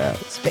was put out.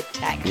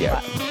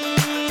 Spectacular. Yeah.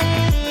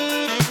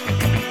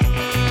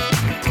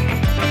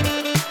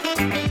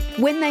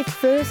 When they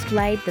first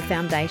laid the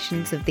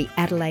foundations of the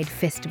Adelaide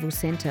Festival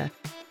Centre,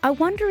 I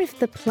wonder if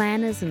the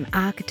planners and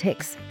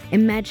architects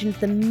imagined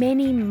the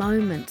many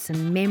moments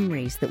and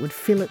memories that would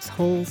fill its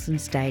halls and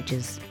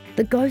stages,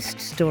 the ghost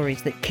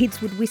stories that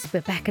kids would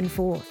whisper back and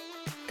forth,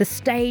 the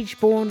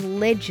stage-born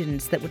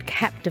legends that would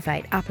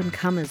captivate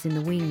up-and-comers in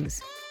the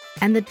wings,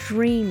 and the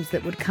dreams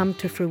that would come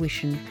to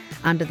fruition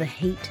under the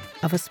heat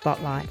of a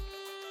spotlight.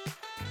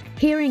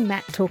 Hearing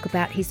Matt talk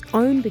about his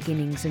own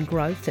beginnings and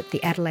growth at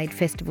the Adelaide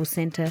Festival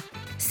Centre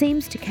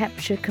seems to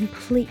capture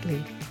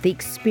completely the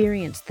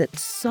experience that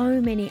so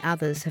many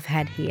others have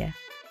had here.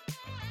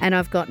 And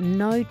I've got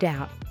no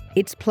doubt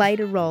it's played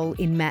a role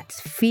in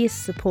Matt's fierce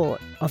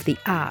support of the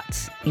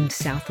arts in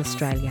South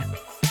Australia.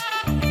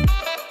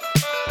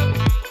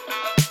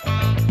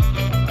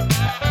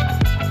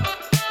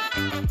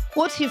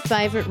 What's your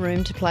favourite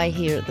room to play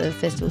here at the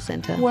Festival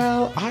Centre?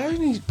 Well, I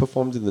only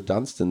performed in the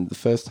Dunstan the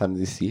first time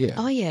this year.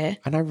 Oh, yeah.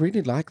 And I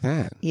really like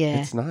that.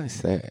 Yeah. It's nice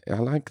there. I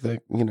like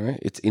the, you know,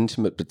 it's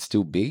intimate but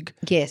still big.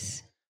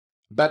 Yes.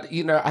 But,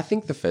 you know, I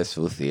think the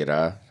Festival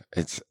Theatre,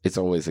 it's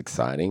always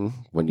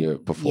exciting when you're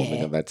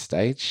performing on that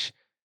stage.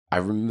 I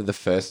remember the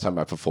first time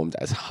I performed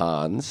as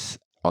Hans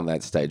on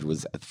that stage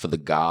was for the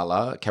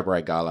gala,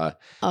 Cabaret Gala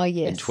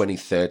in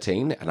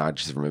 2013. And I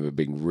just remember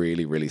being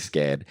really, really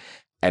scared.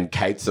 And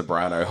Kate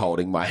Sobrano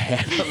holding my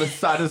hand on the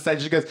side of the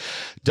stage. She goes,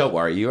 don't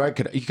worry, you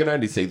can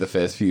only see the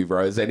first few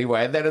rows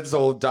anyway. And then it's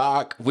all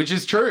dark, which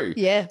is true.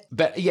 Yeah.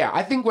 But yeah,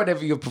 I think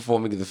whenever you're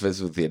performing at the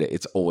Festival Theatre,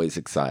 it's always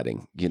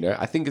exciting. You know,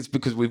 I think it's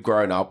because we've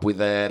grown up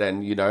with it.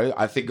 And, you know,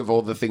 I think of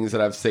all the things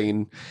that I've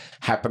seen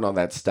happen on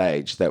that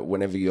stage that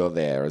whenever you're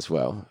there as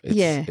well,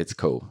 it's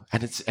cool.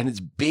 And it's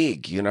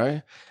big, you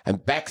know,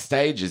 and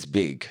backstage is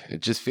big.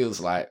 It just feels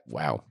like,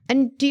 wow.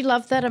 And do you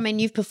love that? I mean,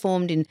 you've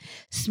performed in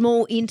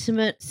small,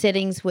 intimate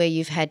settings where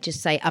you've had just,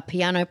 say, a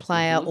piano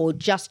player or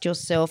just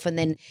yourself, and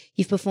then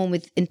you've performed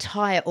with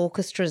entire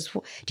orchestras.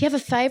 Do you have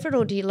a favourite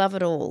or do you love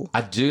it all?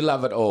 I do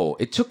love it all.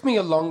 It took me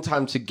a long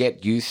time to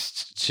get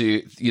used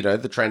to, you know,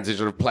 the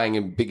transition of playing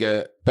in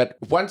bigger, but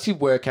once you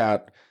work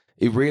out,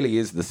 it really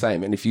is the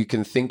same. And if you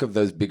can think of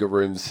those bigger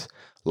rooms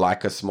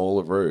like a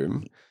smaller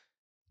room,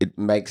 it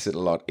makes it a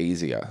lot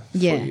easier for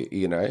you,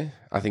 you know?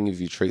 I think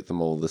if you treat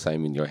them all the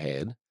same in your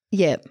head.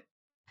 Yeah.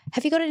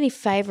 Have you got any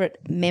favourite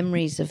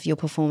memories of your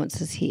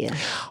performances here?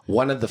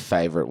 One of the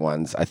favourite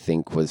ones, I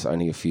think, was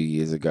only a few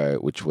years ago,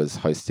 which was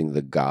hosting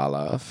the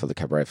gala for the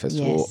Cabaret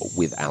Festival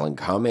with Alan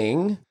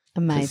Cumming.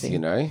 Amazing. You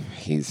know,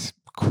 he's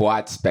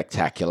quite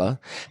spectacular.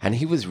 And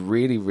he was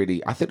really,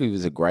 really, I thought he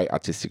was a great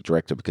artistic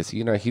director because,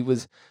 you know, I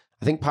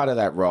think part of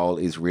that role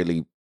is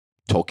really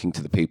talking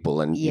to the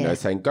people and, you Yeah. know,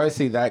 saying, go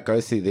see that, go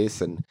see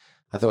this. And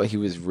I thought he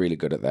was really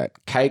good at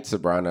that. Kate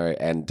Sobrano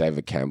and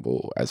David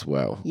Campbell as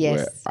well. Yes.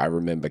 Where I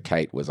remember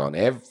Kate was on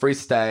every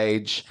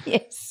stage,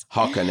 Yes.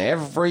 Hock on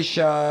every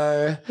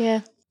show.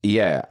 Yeah.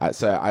 Yeah,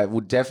 so I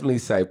would definitely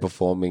say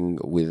performing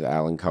with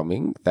Alan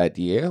Cumming that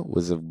year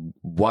was a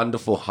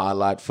wonderful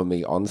highlight for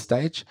me on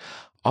stage.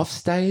 Off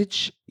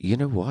stage, you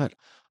know what?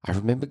 I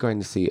remember going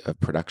to see a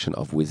production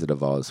of Wizard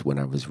of Oz when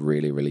I was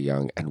really, really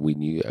young, and we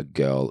knew a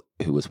girl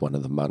who was one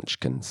of the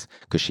Munchkins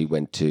because she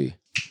went to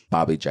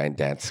Barbie Jane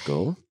Dance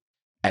School.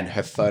 And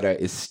her photo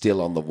is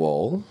still on the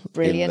wall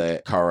Brilliant. in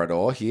the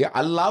corridor here.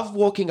 I love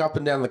walking up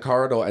and down the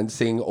corridor and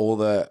seeing all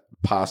the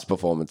past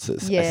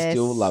performances. I Yes.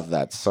 still love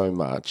that so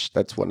much.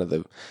 That's one of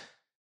the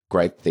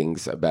great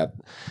things about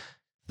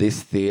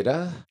this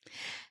theatre.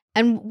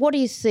 And what do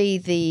you see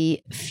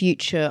the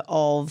future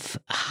of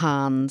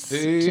Hans to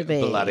Who be?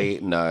 bloody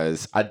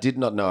knows? I did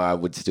not know I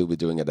would still be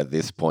doing it at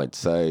this point.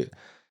 So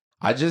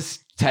I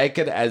just take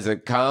it as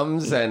it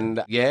comes.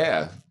 And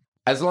yeah,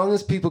 as long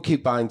as people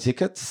keep buying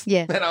tickets,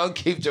 Yeah. then I'll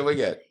keep doing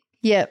it.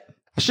 Yep.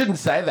 I shouldn't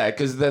say that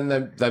because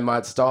then they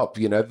might stop,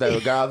 you know. They will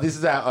go, oh, this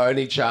is our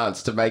only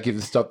chance to make him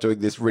stop doing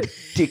this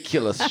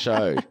ridiculous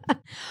show.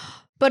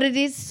 But it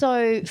is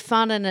so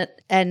fun,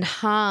 and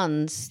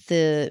Hans,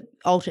 the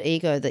alter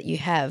ego that you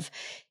have,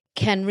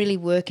 can really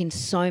work in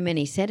so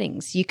many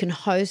settings. You can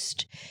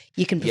host,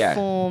 you can Yeah.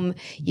 perform,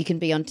 you can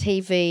be on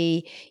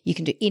TV, you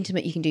can do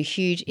intimate, you can do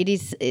huge.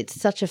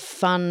 It's such a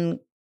fun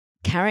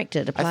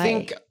character to play. I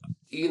think,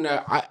 you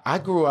know, I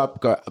grew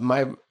up,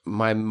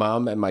 my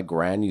mum and my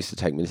gran used to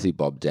take me to see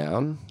Bob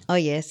Down Oh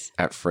yes.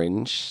 at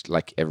Fringe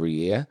like every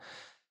year.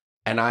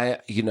 And a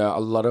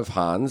lot of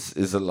Hans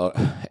is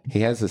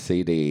he has a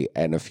CD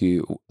and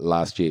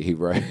last year he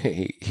wrote,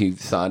 he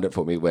signed it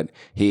for me, went,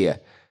 here,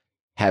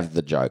 have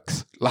the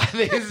jokes. Like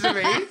this to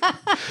me.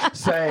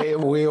 So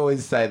we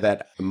always say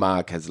that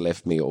Mark has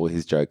left me all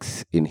his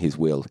jokes in his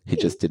will. He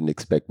just didn't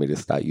expect me to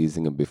start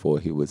using them before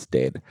he was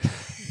dead.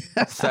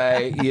 So,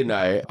 you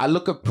know, I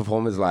look at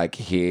performers like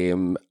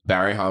him,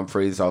 Barry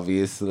Humphries,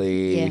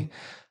 obviously. Yeah.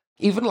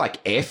 Even like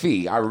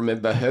Effie, I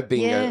remember her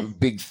being Yeah. a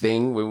big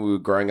thing when we were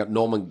growing up.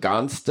 Norman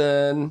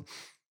Gunston,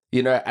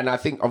 you know, and I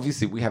think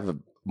obviously we have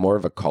more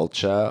of a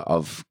culture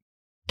of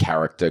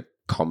character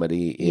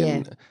comedy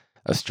in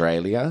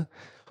Australia,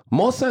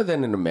 more so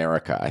than in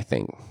America, I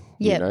think.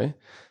 Yep. You know,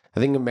 I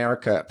think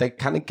America, they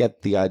kind of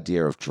get the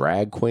idea of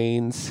drag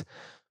queens,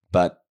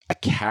 but a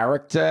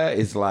character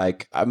is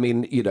like, I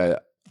mean, you know,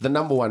 the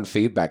number one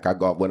feedback I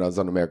got when I was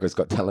on America's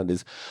Got Talent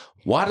is,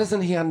 why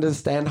doesn't he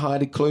understand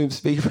Heidi Klum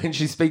when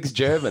she speaks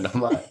German?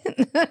 I'm like,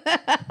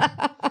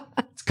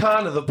 it's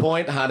kind of the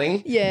point,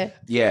 honey. Yeah.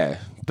 Yeah.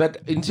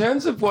 But in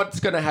terms of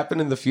what's going to happen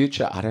in the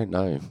future, I don't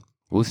know.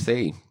 We'll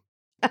see.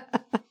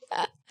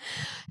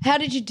 How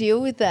did you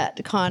deal with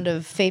that kind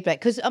of feedback?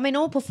 Because, I mean,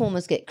 all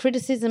performers get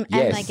criticism and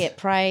Yes. they get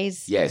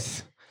praise.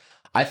 Yes.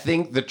 I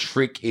think the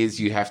trick is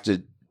you have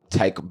to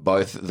take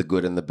both the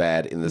good and the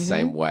bad in the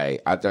same way.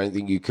 I don't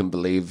think you can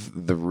believe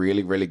the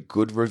really, really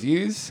good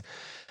reviews,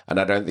 and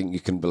I don't think you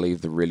can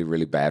believe the really,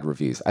 really bad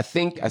reviews. I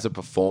think as a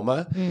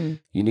performer,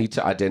 you need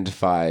to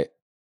identify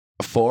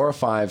 4 or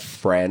 5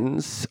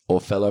 friends or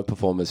fellow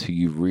performers who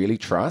you really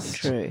trust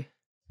True.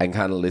 and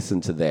kind of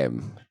listen to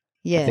them.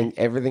 Yeah. I think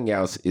everything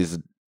else is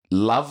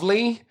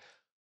lovely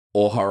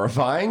or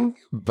horrifying,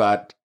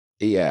 but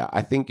yeah,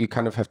 I think you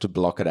kind of have to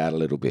block it out a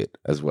little bit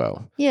as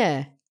well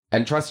Yeah.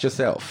 and trust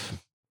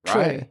yourself.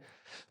 True. Right?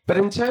 But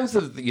in terms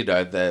of, you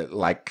know,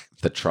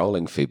 the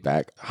trolling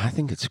feedback, I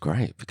think it's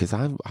great because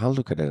I'll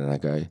look at it and I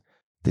go,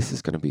 this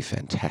is going to be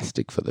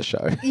fantastic for the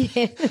show.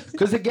 Yeah.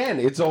 Because again,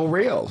 it's all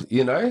real,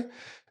 you know?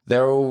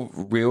 They're all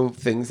real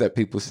things that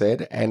people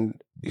said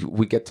and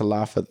we get to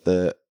laugh at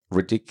the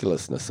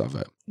ridiculousness of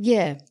it.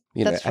 Yeah.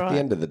 You know, That's at right. the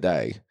end of the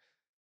day,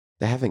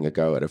 they're having a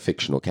go at a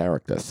fictional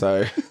character.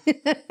 So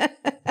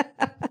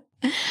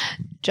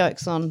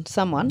Joke's on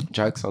someone.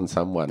 jokes on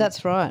someone.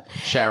 That's right.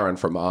 Sharon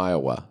from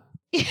Iowa.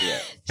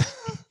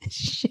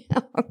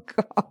 Oh,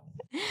 God.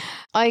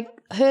 I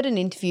heard an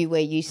interview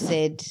where you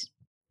said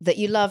that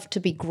you love to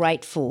be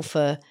grateful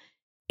for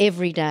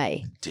every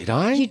day. Did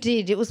I? You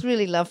did. It was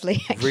really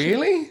lovely, actually.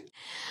 Really?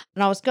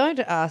 And I was going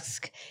to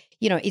ask,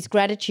 you know, is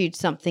gratitude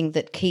something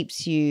that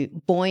keeps you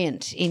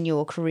buoyant in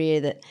your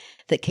career,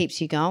 that keeps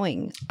you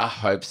going? I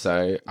hope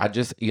so.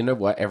 You know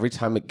what? Every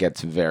time it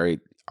gets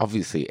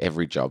obviously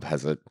every job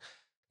has a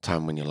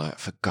time when you're like,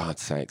 for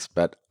God's sakes.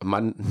 But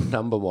my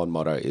number one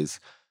motto is,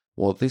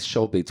 well, this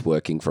sure beats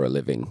working for a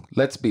living.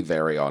 Let's be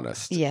very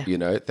honest. Yeah. You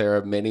know, there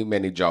are many,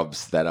 many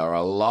jobs that are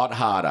a lot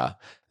harder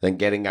than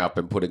getting up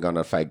and putting on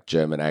a fake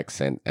German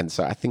accent. And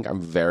so I think I'm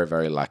very,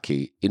 very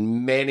lucky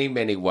in many,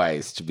 many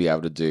ways to be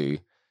able to do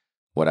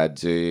what I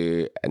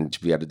do and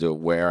to be able to do it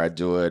where I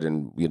do it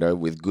and, you know,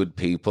 with good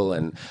people.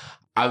 And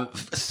I'm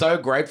so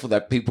grateful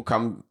that people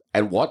come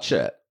and watch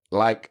it.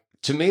 Like,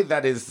 to me,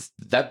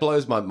 that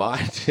blows my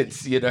mind.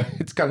 It's, you know,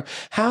 it's kind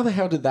of, how the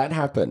hell did that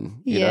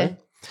happen? You know?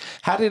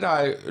 How did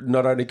I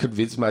not only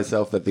convince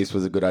myself that this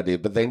was a good idea,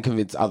 but then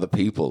convince other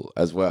people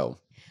as well?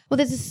 Well,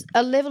 there's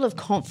a level of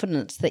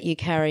confidence that you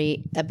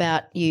carry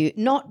about you,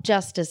 not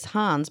just as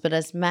Hans, but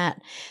as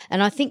Matt.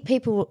 And I think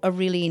people are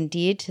really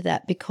endeared to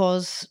that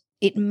because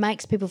it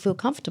makes people feel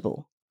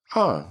comfortable.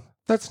 Oh,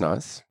 that's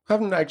nice. I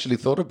haven't actually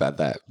thought about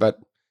that. But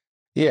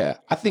yeah,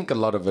 I think a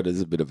lot of it is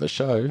a bit of a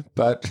show,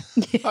 but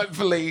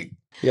hopefully,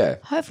 yeah.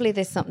 Hopefully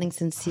there's something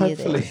sincere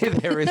there. Hopefully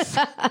there is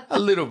a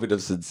little bit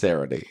of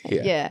sincerity.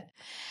 Yeah. Yeah.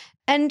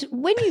 And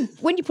when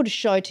you put a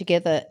show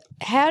together,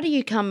 how do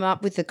you come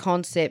up with the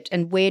concept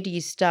and where do you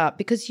start?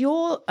 Because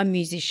you're a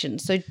musician,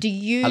 so do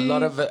you? A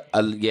lot of it,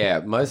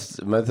 most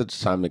of the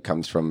time it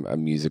comes from a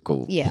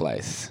musical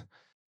place.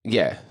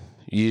 Yeah,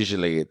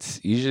 usually it's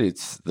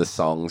the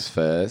songs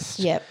first.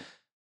 Yep.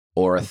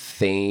 Or a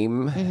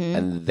theme,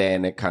 and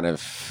then it kind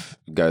of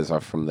goes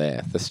off from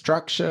there. The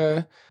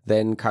structure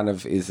then kind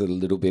of is a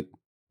little bit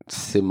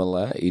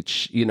similar.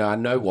 I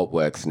know what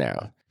works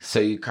now. So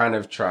you kind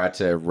of try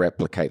to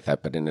replicate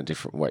that, but in a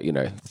different way,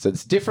 So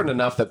it's different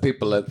enough that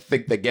people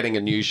think they're getting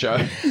a new show.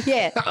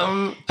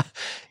 Yeah.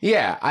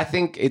 Yeah, I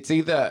think it's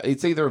either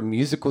a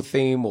musical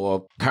theme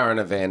or current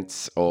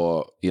events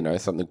or,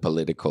 something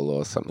political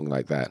or something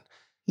like that.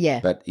 Yeah.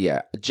 But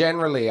yeah,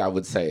 generally I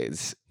would say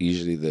it's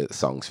usually the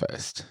songs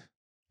first.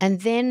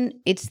 And then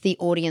it's the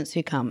audience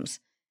who comes.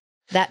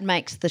 That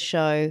makes the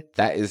show.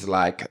 That is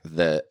like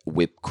the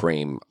whipped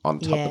cream on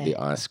top of the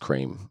ice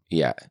cream.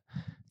 Yeah.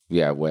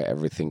 Yeah, where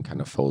everything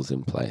kind of falls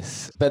in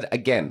place. But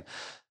again,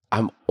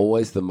 I'm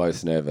always the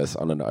most nervous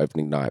on an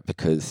opening night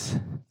because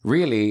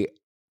really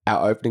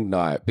our opening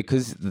night,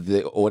 because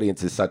the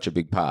audience is such a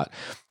big part,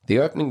 the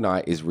opening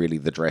night is really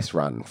the dress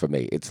run for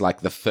me. It's like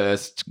the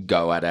first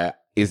go at it.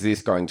 Is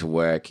this going to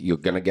work? You're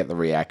going to get the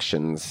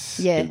reactions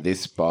in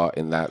this spot,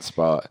 in that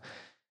spot.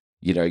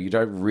 You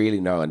don't really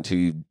know until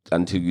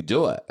you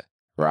do it,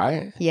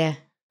 right? Yeah.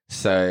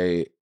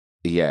 So,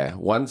 yeah,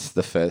 once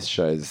the first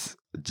show's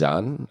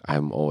done,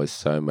 I'm always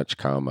so much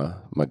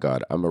calmer. My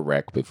God, I'm a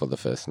wreck before the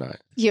first night.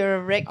 You're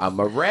a wreck. I'm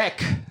a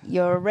wreck.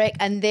 You're a wreck.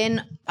 And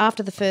then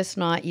after the first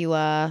night, you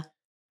are...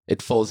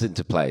 It falls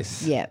into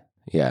place. Yeah.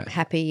 Yeah.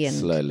 Happy and...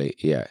 Slowly,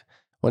 yeah.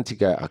 Once you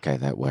go, okay,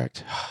 that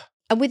worked.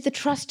 And with the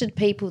trusted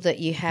people that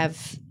you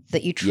have,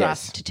 that you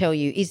trust to tell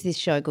you, is this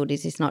show good,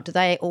 is this not? Do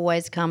they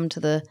always come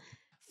to the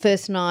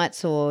first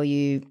nights or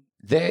you...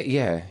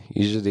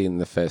 Usually in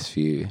the first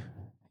few,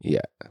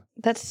 yeah.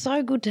 That's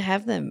so good to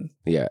have them.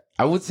 Yeah.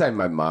 I would say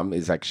my mum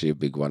is actually a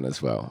big one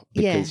as well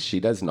because she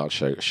does not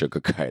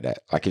sugarcoat it.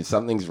 Like if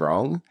something's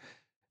wrong,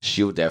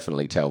 she'll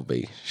definitely tell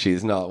me.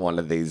 She's not one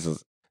of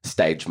these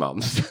stage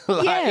mums.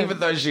 Even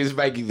though she's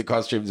making the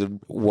costumes and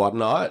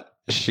whatnot,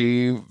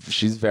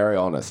 she's very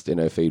honest in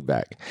her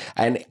feedback.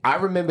 And I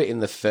remember in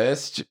the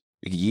first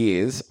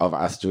years of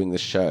us doing the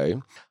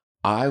show,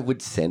 I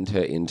would send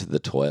her into the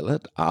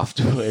toilet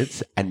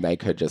afterwards and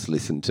make her just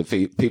listen to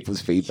people's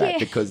feedback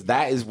because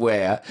that is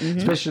where,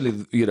 especially,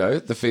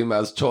 the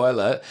female's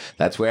toilet,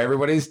 that's where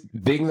everybody's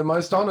being the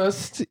most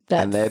honest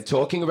and they're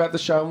talking about the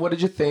show and what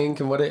did you think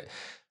and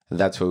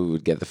that's where we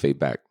would get the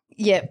feedback.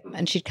 Yep,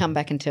 and she'd come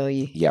back and tell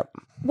you. Yep.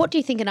 What do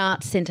you think an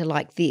arts centre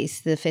like this,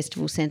 the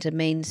festival centre,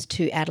 means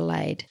to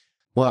Adelaide?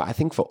 Well, I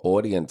think for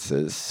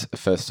audiences,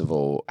 first of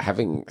all,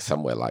 having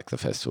somewhere like the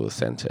festival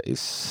centre is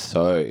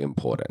so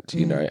important.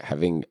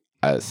 Having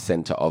a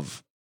centre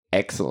of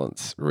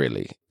excellence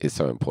really is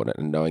so important,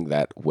 and knowing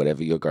that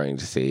whatever you're going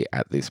to see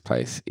at this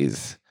place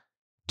is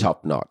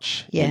top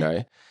notch.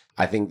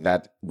 I think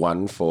that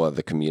one for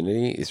the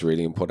community is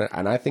really important,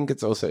 and I think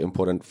it's also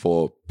important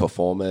for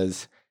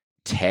performers,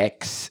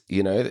 techs.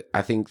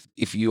 I think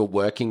if you're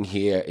working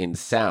here in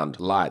sound,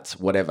 lights,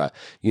 whatever,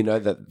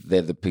 that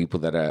they're the people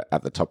that are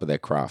at the top of their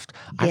craft.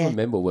 I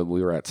remember when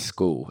we were at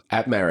school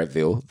at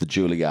Marriottville, the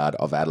Juilliard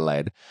of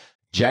Adelaide,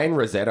 Jane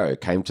Rosetto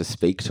came to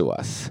speak to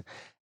us,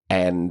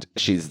 and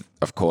she's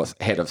of course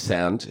head of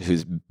sound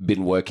who's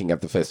been working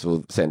at the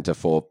festival centre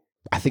for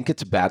I think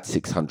it's about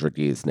 600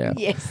 years now.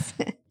 Yes.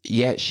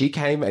 Yeah, she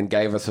came and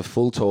gave us a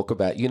full talk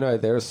about,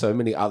 there are so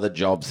many other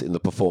jobs in the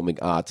performing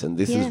arts and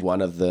this is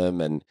one of them.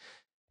 And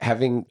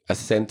having a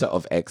centre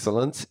of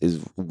excellence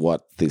is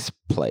what this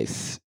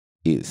place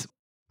is.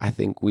 I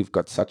think we've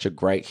got such a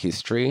great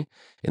history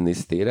in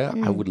this theatre.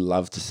 I would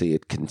love to see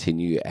it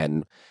continue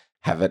and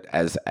have it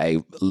as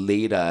a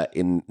leader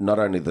in not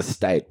only the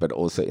state but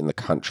also in the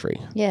country.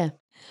 Yeah.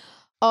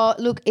 Oh,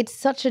 look, it's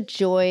such a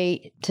joy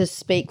to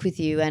speak with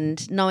you,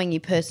 and knowing you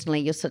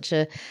personally, you're such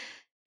a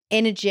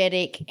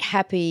energetic,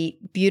 happy,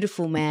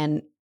 beautiful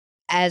man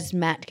as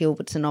Matt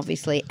Gilbertson,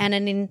 obviously, and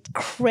an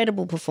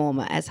incredible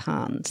performer as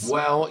Hans.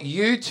 Well,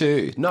 you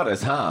too, not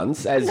as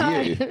Hans, as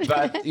you.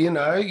 But,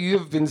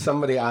 you've been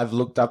somebody I've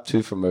looked up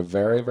to from a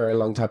very, very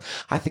long time.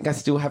 I think I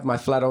still have my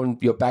Flat on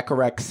Your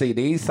Bacharach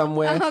CD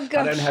somewhere. Oh,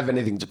 gosh. I don't have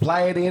anything to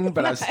play it in,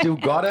 but I've still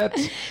got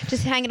it.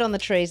 Just hang it on the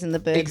trees and the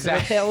birds are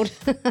repelled.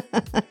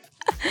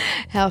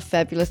 How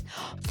fabulous.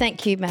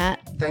 Thank you, Matt.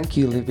 Thank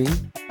you, Libby.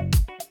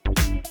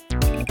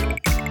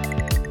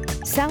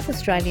 South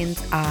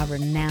Australians are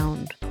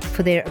renowned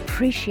for their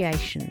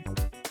appreciation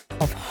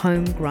of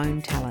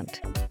homegrown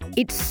talent.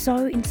 It's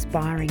so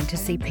inspiring to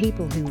see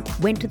people who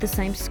went to the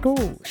same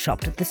school,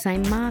 shopped at the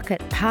same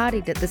market,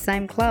 partied at the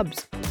same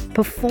clubs,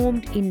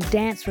 performed in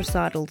dance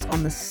recitals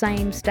on the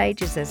same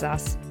stages as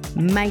us,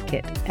 make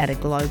it at a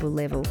global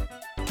level.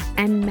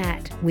 And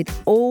Matt, with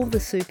all the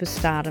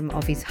superstardom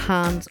of his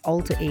Hans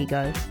alter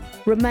ego,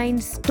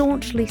 remains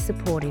staunchly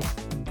supportive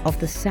of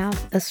the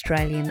South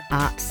Australian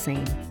arts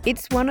scene.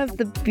 It's one of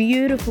the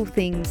beautiful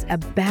things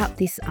about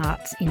this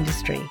arts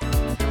industry.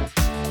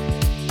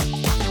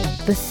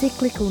 The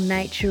cyclical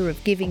nature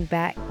of giving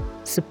back,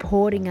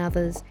 supporting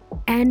others,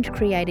 and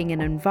creating an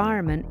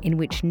environment in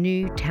which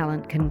new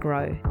talent can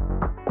grow.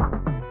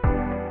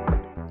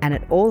 And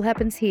it all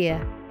happens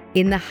here,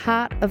 in the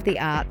heart of the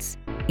arts,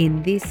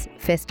 in this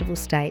festival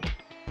state,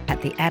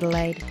 at the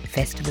Adelaide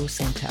Festival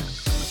Centre.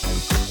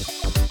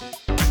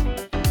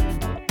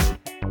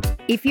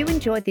 If you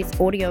enjoyed this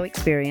audio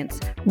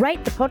experience,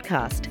 rate the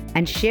podcast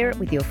and share it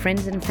with your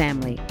friends and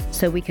family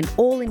so we can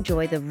all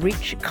enjoy the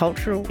rich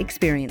cultural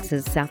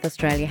experiences South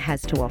Australia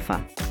has to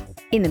offer.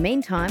 In the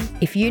meantime,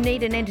 if you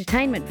need an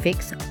entertainment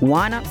fix,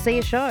 why not see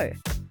a show?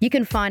 You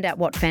can find out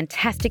what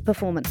fantastic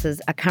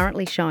performances are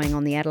currently showing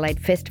on the Adelaide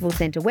Festival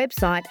Centre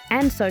website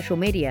and social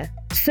media.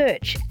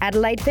 Search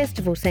Adelaide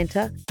Festival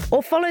Centre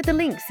or follow the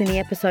links in the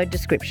episode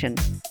description.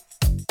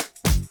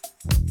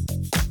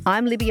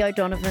 I'm Libby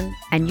O'Donovan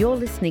and you're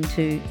listening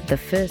to The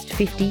First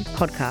 50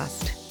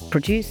 podcast,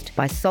 produced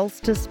by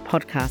Solstice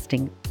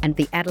Podcasting and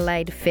the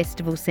Adelaide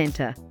Festival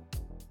Centre.